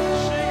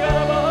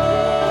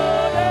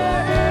 Shigarabahaya,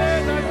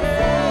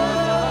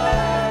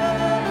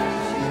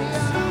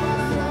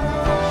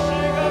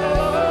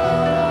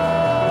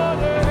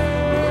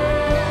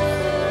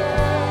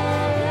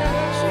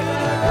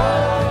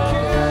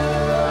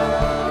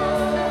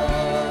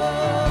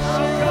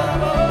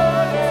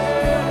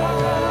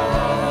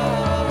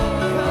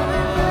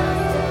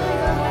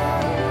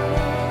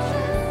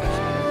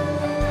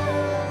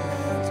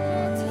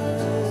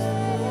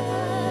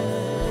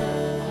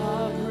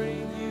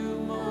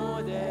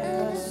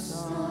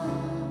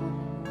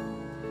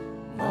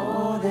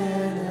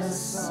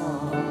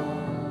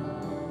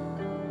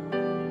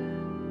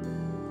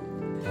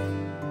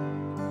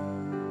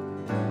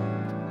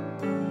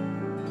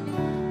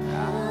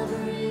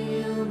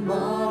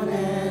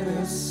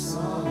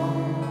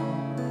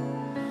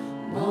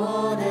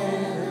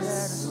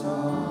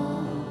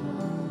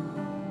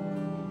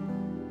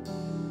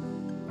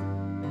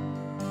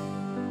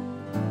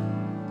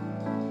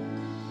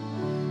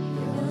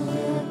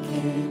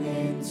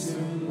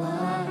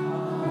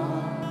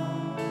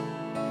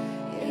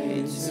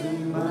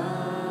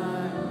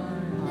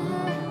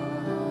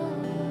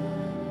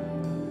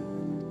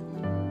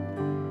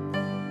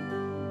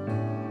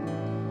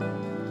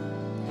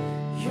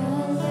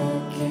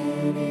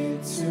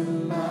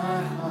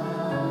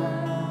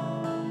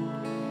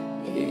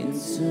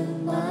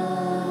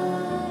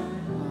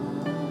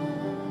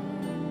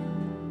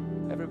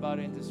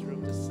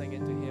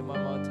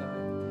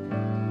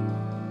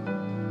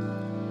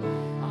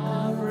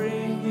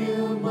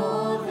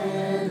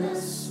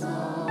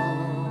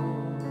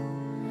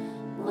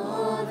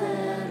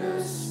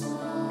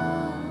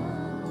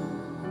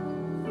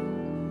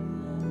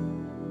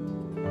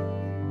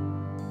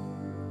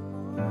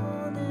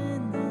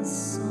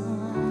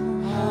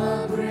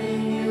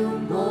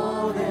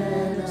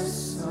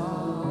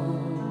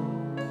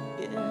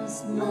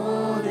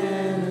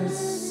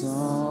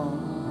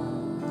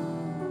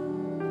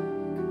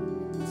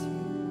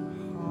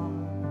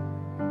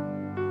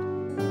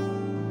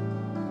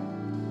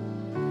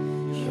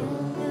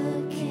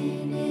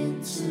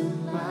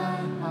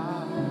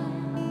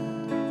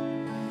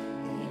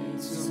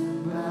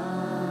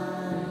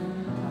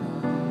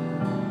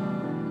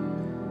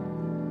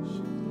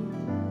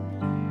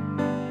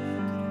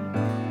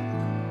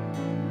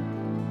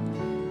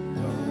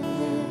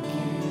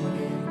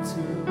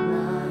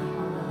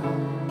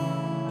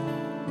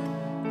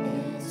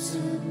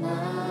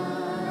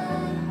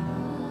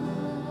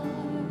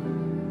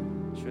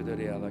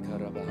 Shuduria la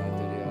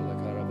karabahateria la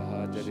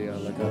karabahateria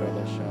la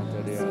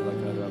karabashanteria la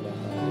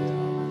karabahateria.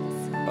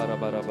 Bara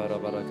bara bara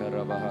bara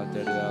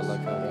karabahateria la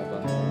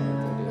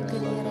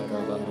karabahateria la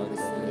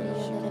karabahateria.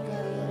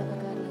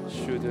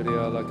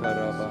 Shuduria la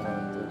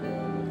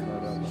karabahateria la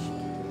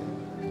karabahateria.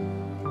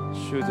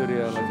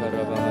 Shuduria la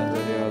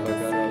karabahateria la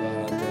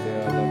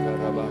karabahateria la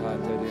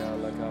karabahateria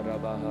la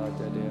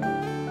karabahateria.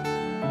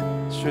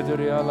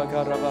 Shuduria la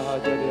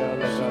karabahateria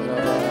la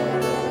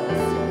karabahateria.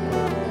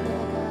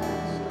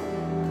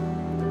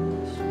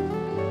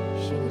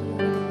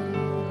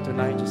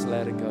 Tonight, just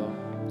let it go.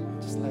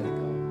 Just let it go.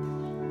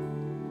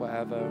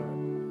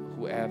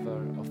 Whoever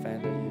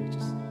offended you,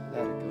 just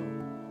let it go.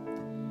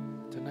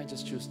 Tonight,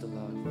 just choose to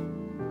love.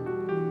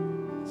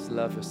 Just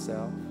love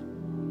yourself.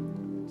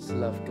 Just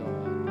love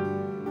God.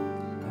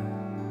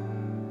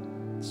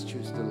 Just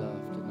choose to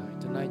love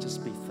tonight. Tonight,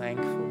 just be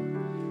thankful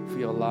for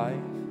your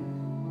life.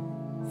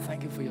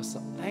 Thank you for your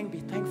be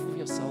thankful for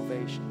your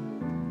salvation.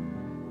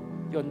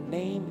 Your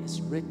name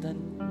is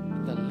written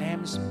in the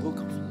Lamb's book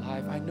of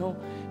life. I know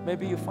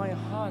maybe you find it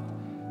hard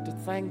to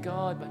thank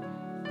God, but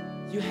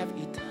you have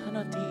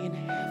eternity in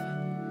heaven.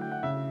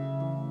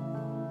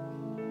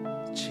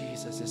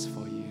 Jesus is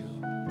for you.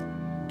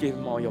 Give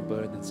Him all your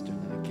burdens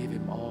tonight. Give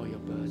Him all your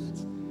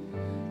burdens.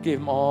 Give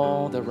Him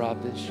all the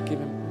rubbish. Give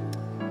Him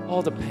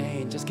all the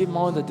pain. Just give Him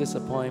all the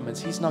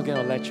disappointments. He's not going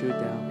to let you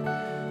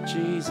down.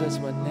 Jesus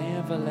will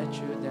never let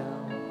you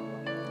down.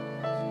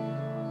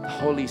 The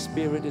Holy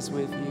Spirit is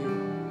with you.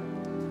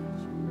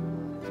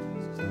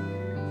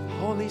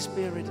 The Holy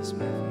Spirit is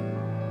with you.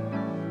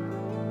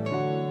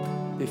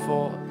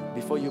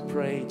 Before you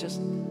pray, just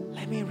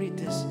let me read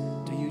this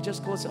to you.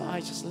 Just close your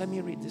eyes. Just let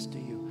me read this to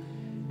you.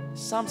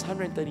 Psalms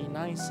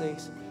 139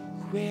 says,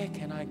 where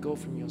can I go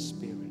from your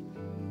spirit?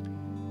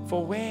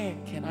 For where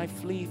can I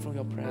flee from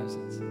your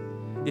presence?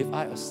 If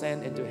I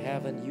ascend into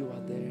heaven, you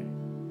are there.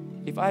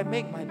 If I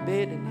make my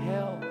bed in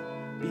hell,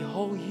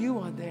 behold, you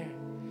are there.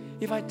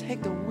 If I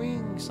take the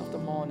wings of the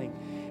morning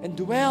and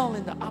dwell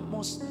in the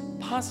utmost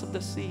parts of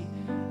the sea,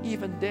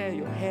 even there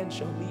your hand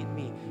shall lead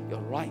me,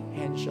 your right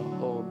hand shall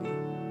hold me.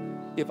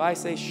 If I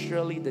say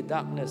surely the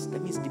darkness,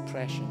 that means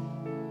depression,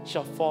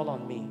 shall fall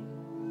on me,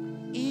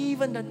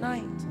 even the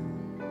night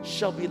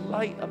shall be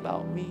light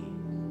about me.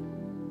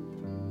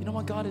 You know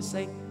what God is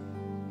saying?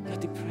 Your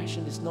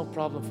depression is no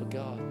problem for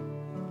God.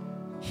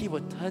 He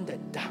will turn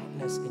that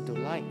darkness into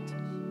light.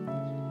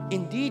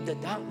 Indeed, the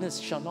darkness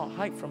shall not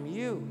hide from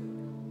you,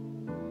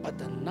 but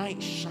the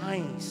night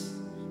shines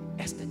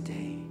as the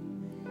day.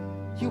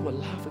 You will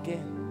laugh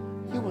again.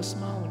 You will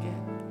smile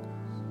again.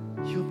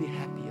 You'll be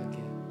happy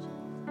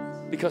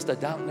again. Because the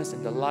darkness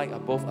and the light are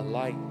both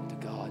alike to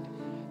God.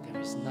 There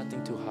is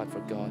nothing too hard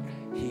for God.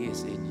 He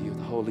is in you.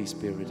 The Holy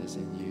Spirit is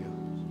in you.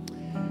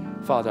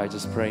 Father, I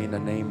just pray in the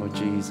name of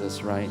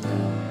Jesus right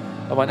now.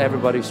 I want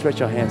everybody to stretch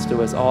your hands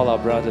to us, all our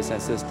brothers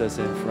and sisters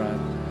in front.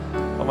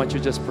 I want you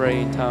to just pray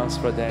in tongues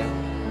for them.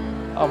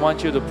 I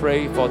want you to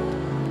pray for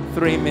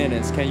 3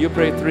 minutes. Can you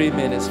pray 3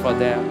 minutes for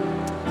them?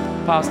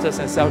 Pastors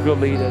and cell group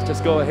leaders,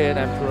 just go ahead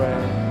and pray.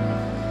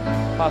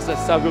 Pastors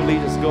and cell group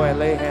leaders, go and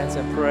lay hands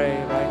and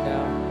pray right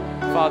now.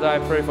 Father, I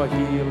pray for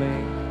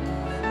healing.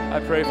 I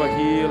pray for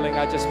healing.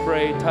 I just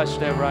pray, touch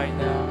them right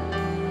now.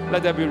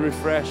 Let there be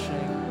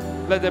refreshing.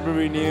 Let there be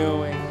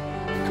renewing.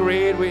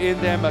 Create within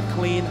them a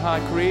clean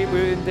heart. Create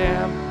within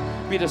them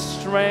be the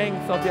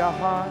strength of their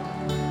heart.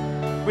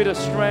 With the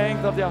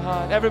strength of their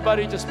heart.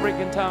 Everybody just speak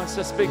in tongues.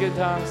 Just speak in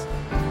tongues.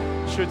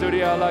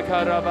 Shuduria la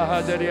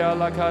karabahaderia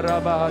la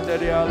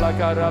karabahaderia la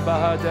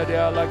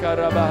karabahaderia la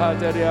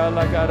karabahaderia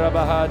la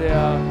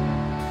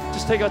karabahaderia.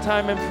 Just take our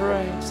time and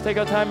pray. Just take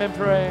our time and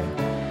pray.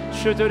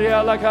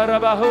 Shuduria la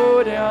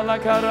karabahuderia la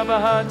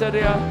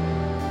karabahaderia.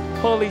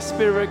 Holy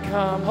Spirit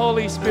come.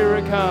 Holy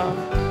Spirit come.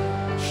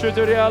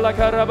 Shuduria la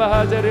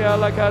karabahaderia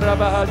la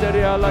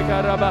karabahaderia la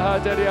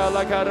karabahaderia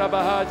la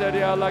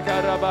karabahaderia la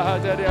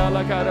karabahaderia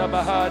la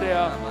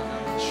karabahaderia.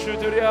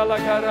 Shuduria la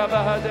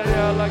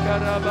karabahaderia la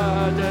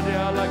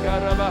karabahaderia la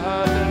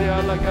karabahaderia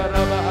la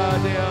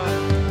karabahaderia.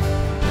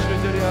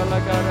 Shuduria la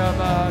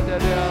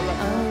karabahaderia la.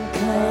 I'm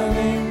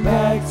coming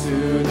back to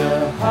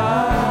the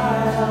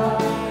heart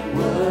of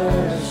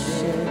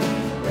worship,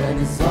 and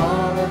it's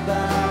all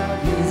about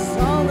you. It's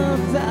all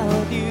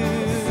about you.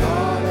 It's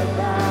all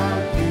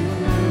about you,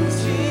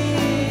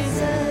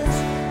 Jesus.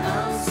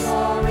 I'm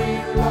sorry,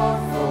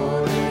 Lord, for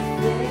the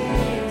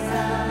things I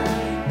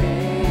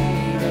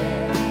made it,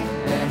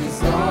 and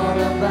it's all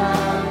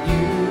about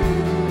you.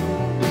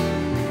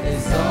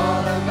 It's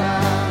all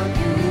about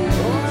you.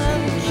 Oh,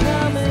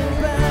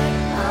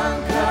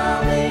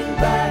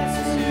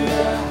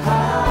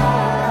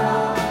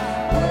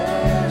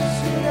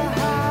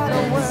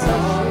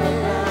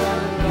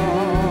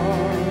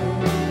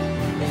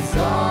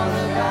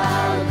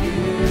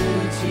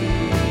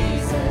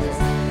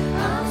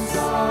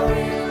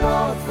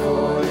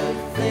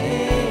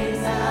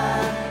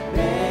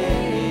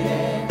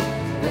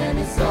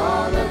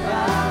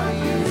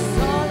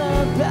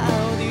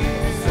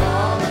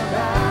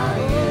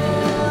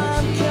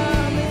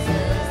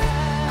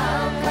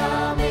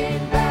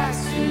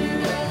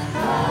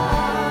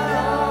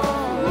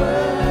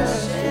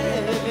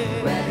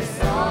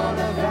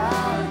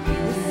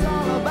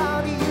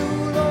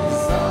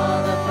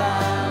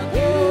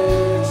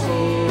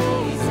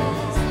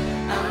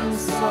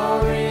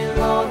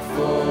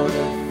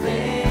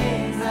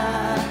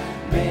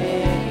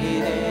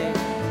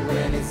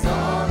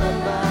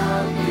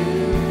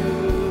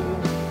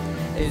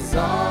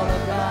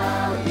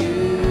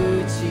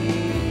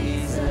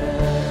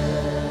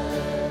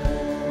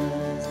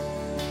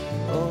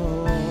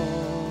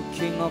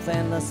 of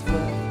endless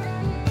world.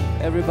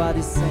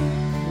 Everybody sing.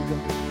 We go.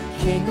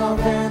 King of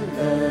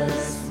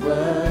endless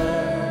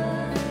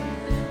world.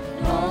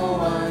 No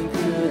one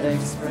could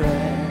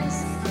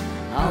express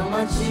how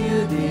much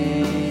you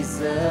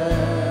deserve.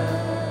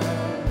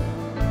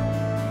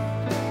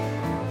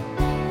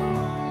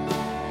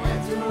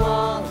 And through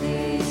all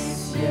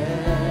these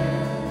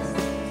years,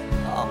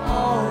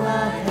 all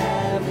I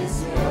have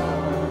is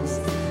yours.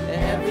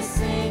 Every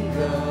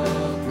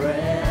single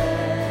breath,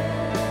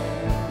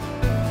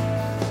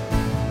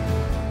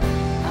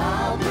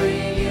 I'll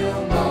bring you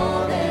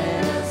more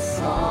than a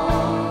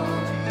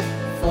song,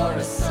 for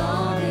a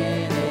song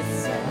in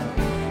itself,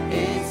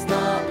 it's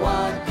not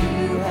what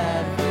you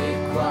have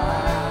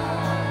required.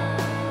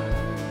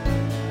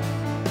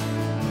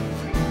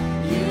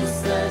 You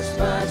search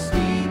much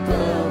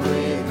deeper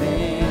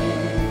within,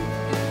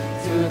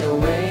 through the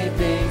way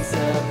things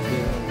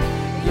appear.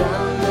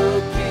 You're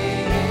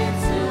looking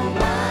into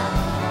my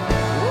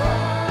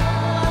heart.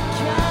 I'm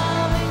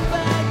coming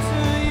back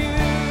to you.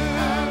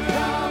 I'm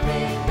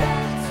coming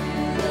back to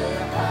the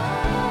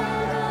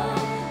heart of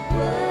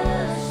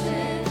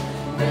worship,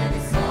 when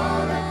it's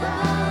all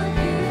about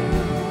you.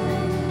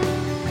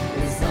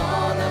 It's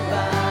all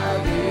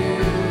about you,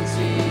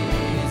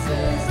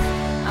 Jesus.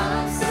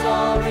 I'm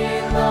sorry,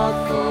 Lord,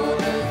 for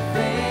the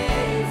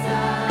things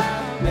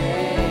I've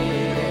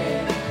made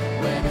it.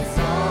 When it's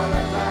all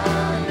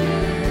about you,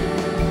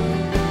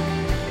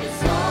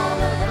 it's all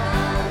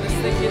about you. Let's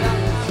take it up.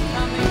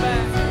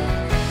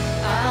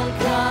 I'm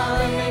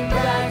coming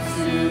back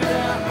to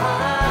the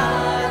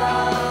heart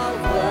of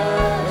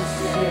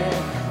worship,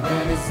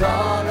 when it's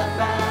all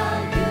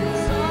about you.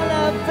 It's all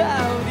about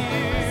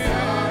you. It's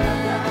all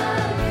about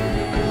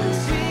you,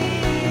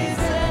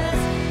 Jesus.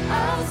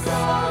 I'm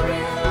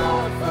sorry,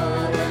 Lord, for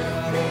the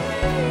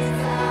things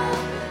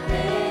I've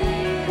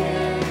made it.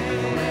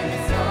 When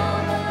it's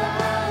all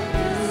about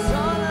you, it's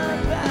all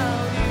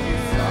about you.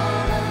 It's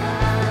all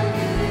about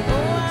you.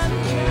 Oh, I'm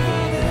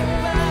coming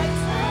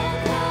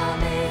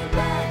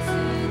back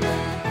to the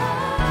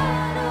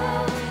heart of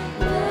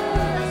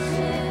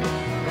worship,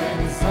 when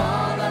it's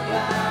all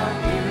about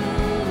you.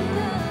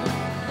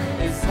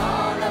 It's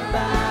all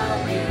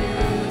about you,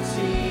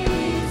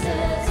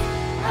 Jesus.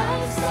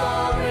 I'm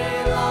sorry,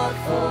 Lord,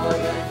 for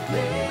the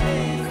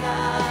things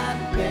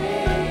I've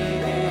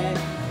made it.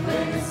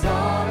 When it's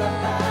all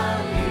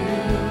about you,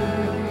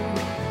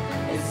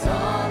 it's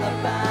all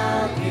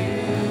about you,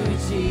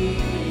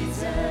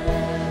 Jesus.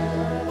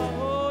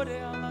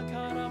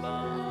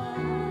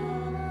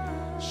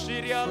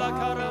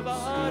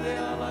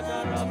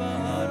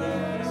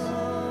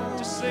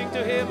 Just sing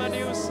to him a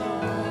new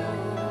song.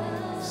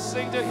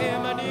 Sing to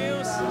him a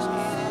new song.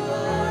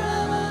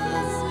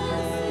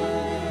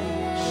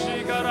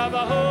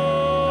 Shikarabaho,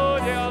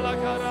 ala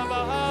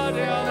karabaha,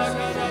 ala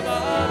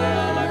karabaha,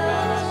 ala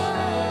karabaha.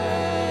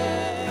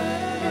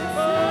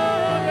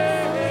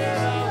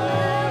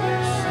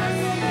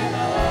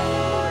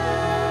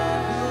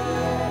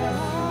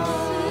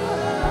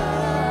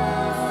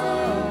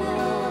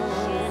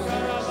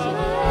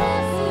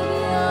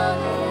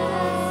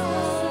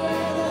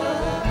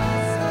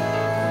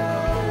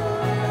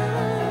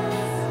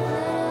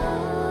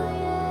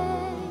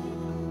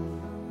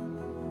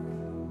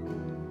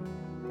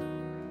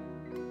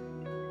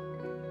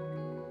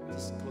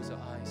 Just close your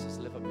eyes, just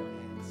lift up your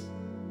hands.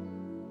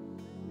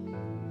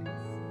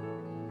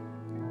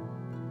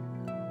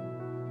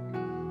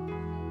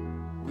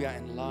 We are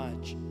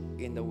enlarged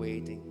in the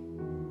waiting.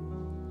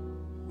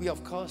 We,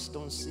 of course,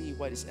 don't see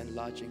what is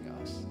enlarging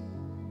us,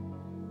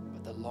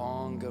 but the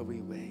longer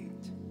we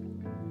wait,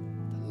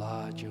 the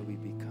larger we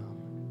become,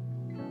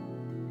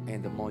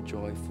 and the more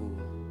joyful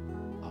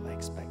our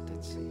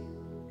expectancy.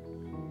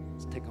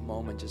 Let's take a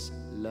moment, just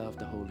love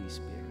the Holy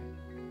Spirit.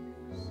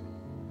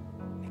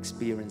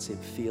 Experience Him,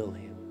 feel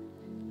Him.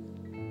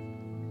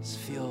 Just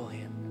feel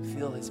Him,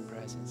 feel His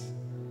presence,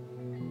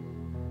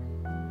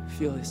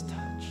 feel His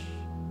touch.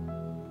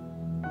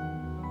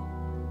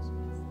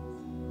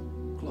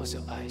 Close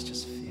your eyes,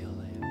 just feel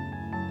Him.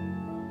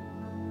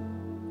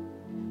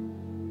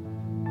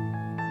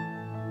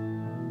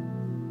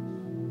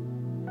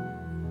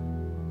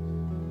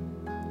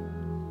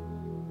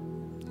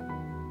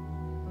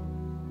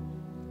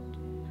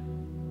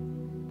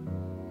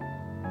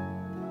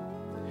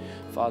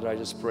 Father, I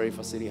just pray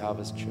for City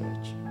Harvest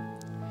Church.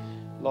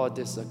 Lord,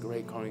 this is a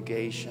great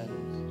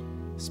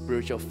congregation,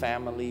 spiritual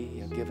family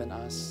you have given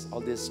us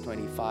all these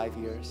 25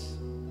 years.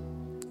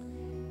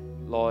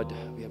 Lord,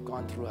 we have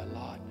gone through a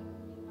lot.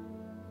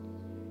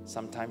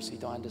 Sometimes we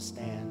don't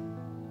understand.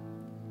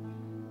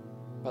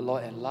 But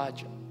Lord,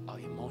 enlarge our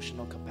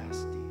emotional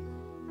capacity.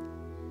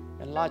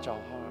 Enlarge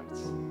our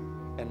hearts.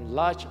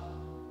 Enlarge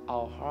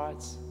our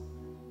hearts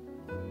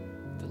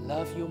to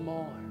love you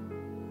more,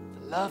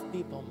 to love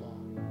people more,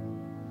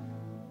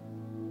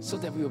 so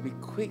that we will be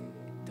quick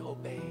to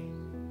obey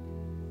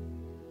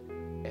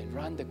and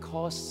run the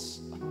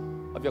course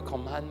of your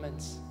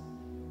commandments,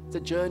 the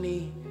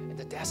journey and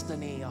the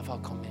destiny of our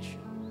commission.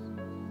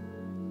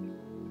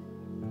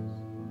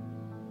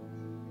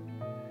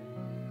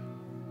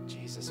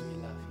 Jesus. Jesus, we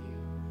love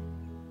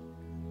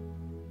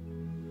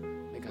you.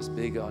 Make us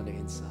bigger on the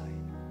inside.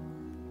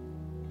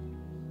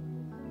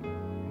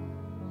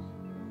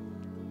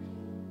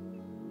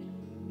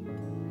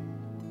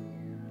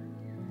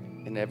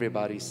 And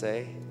everybody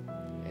say,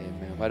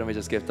 amen. Why don't we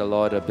just give the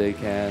Lord a big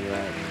hand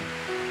right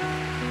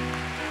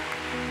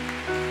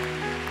now?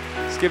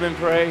 Let's give him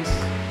praise.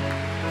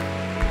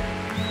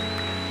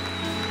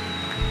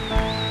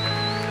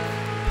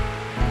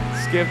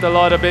 Let's give the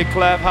Lord a big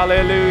clap.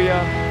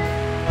 Hallelujah.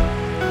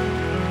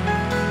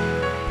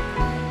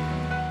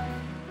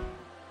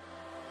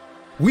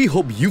 We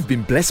hope you've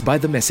been blessed by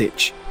the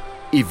message.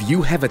 If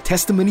you have a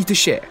testimony to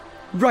share,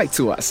 write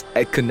to us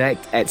at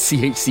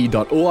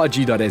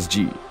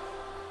connect@chc.org.sg.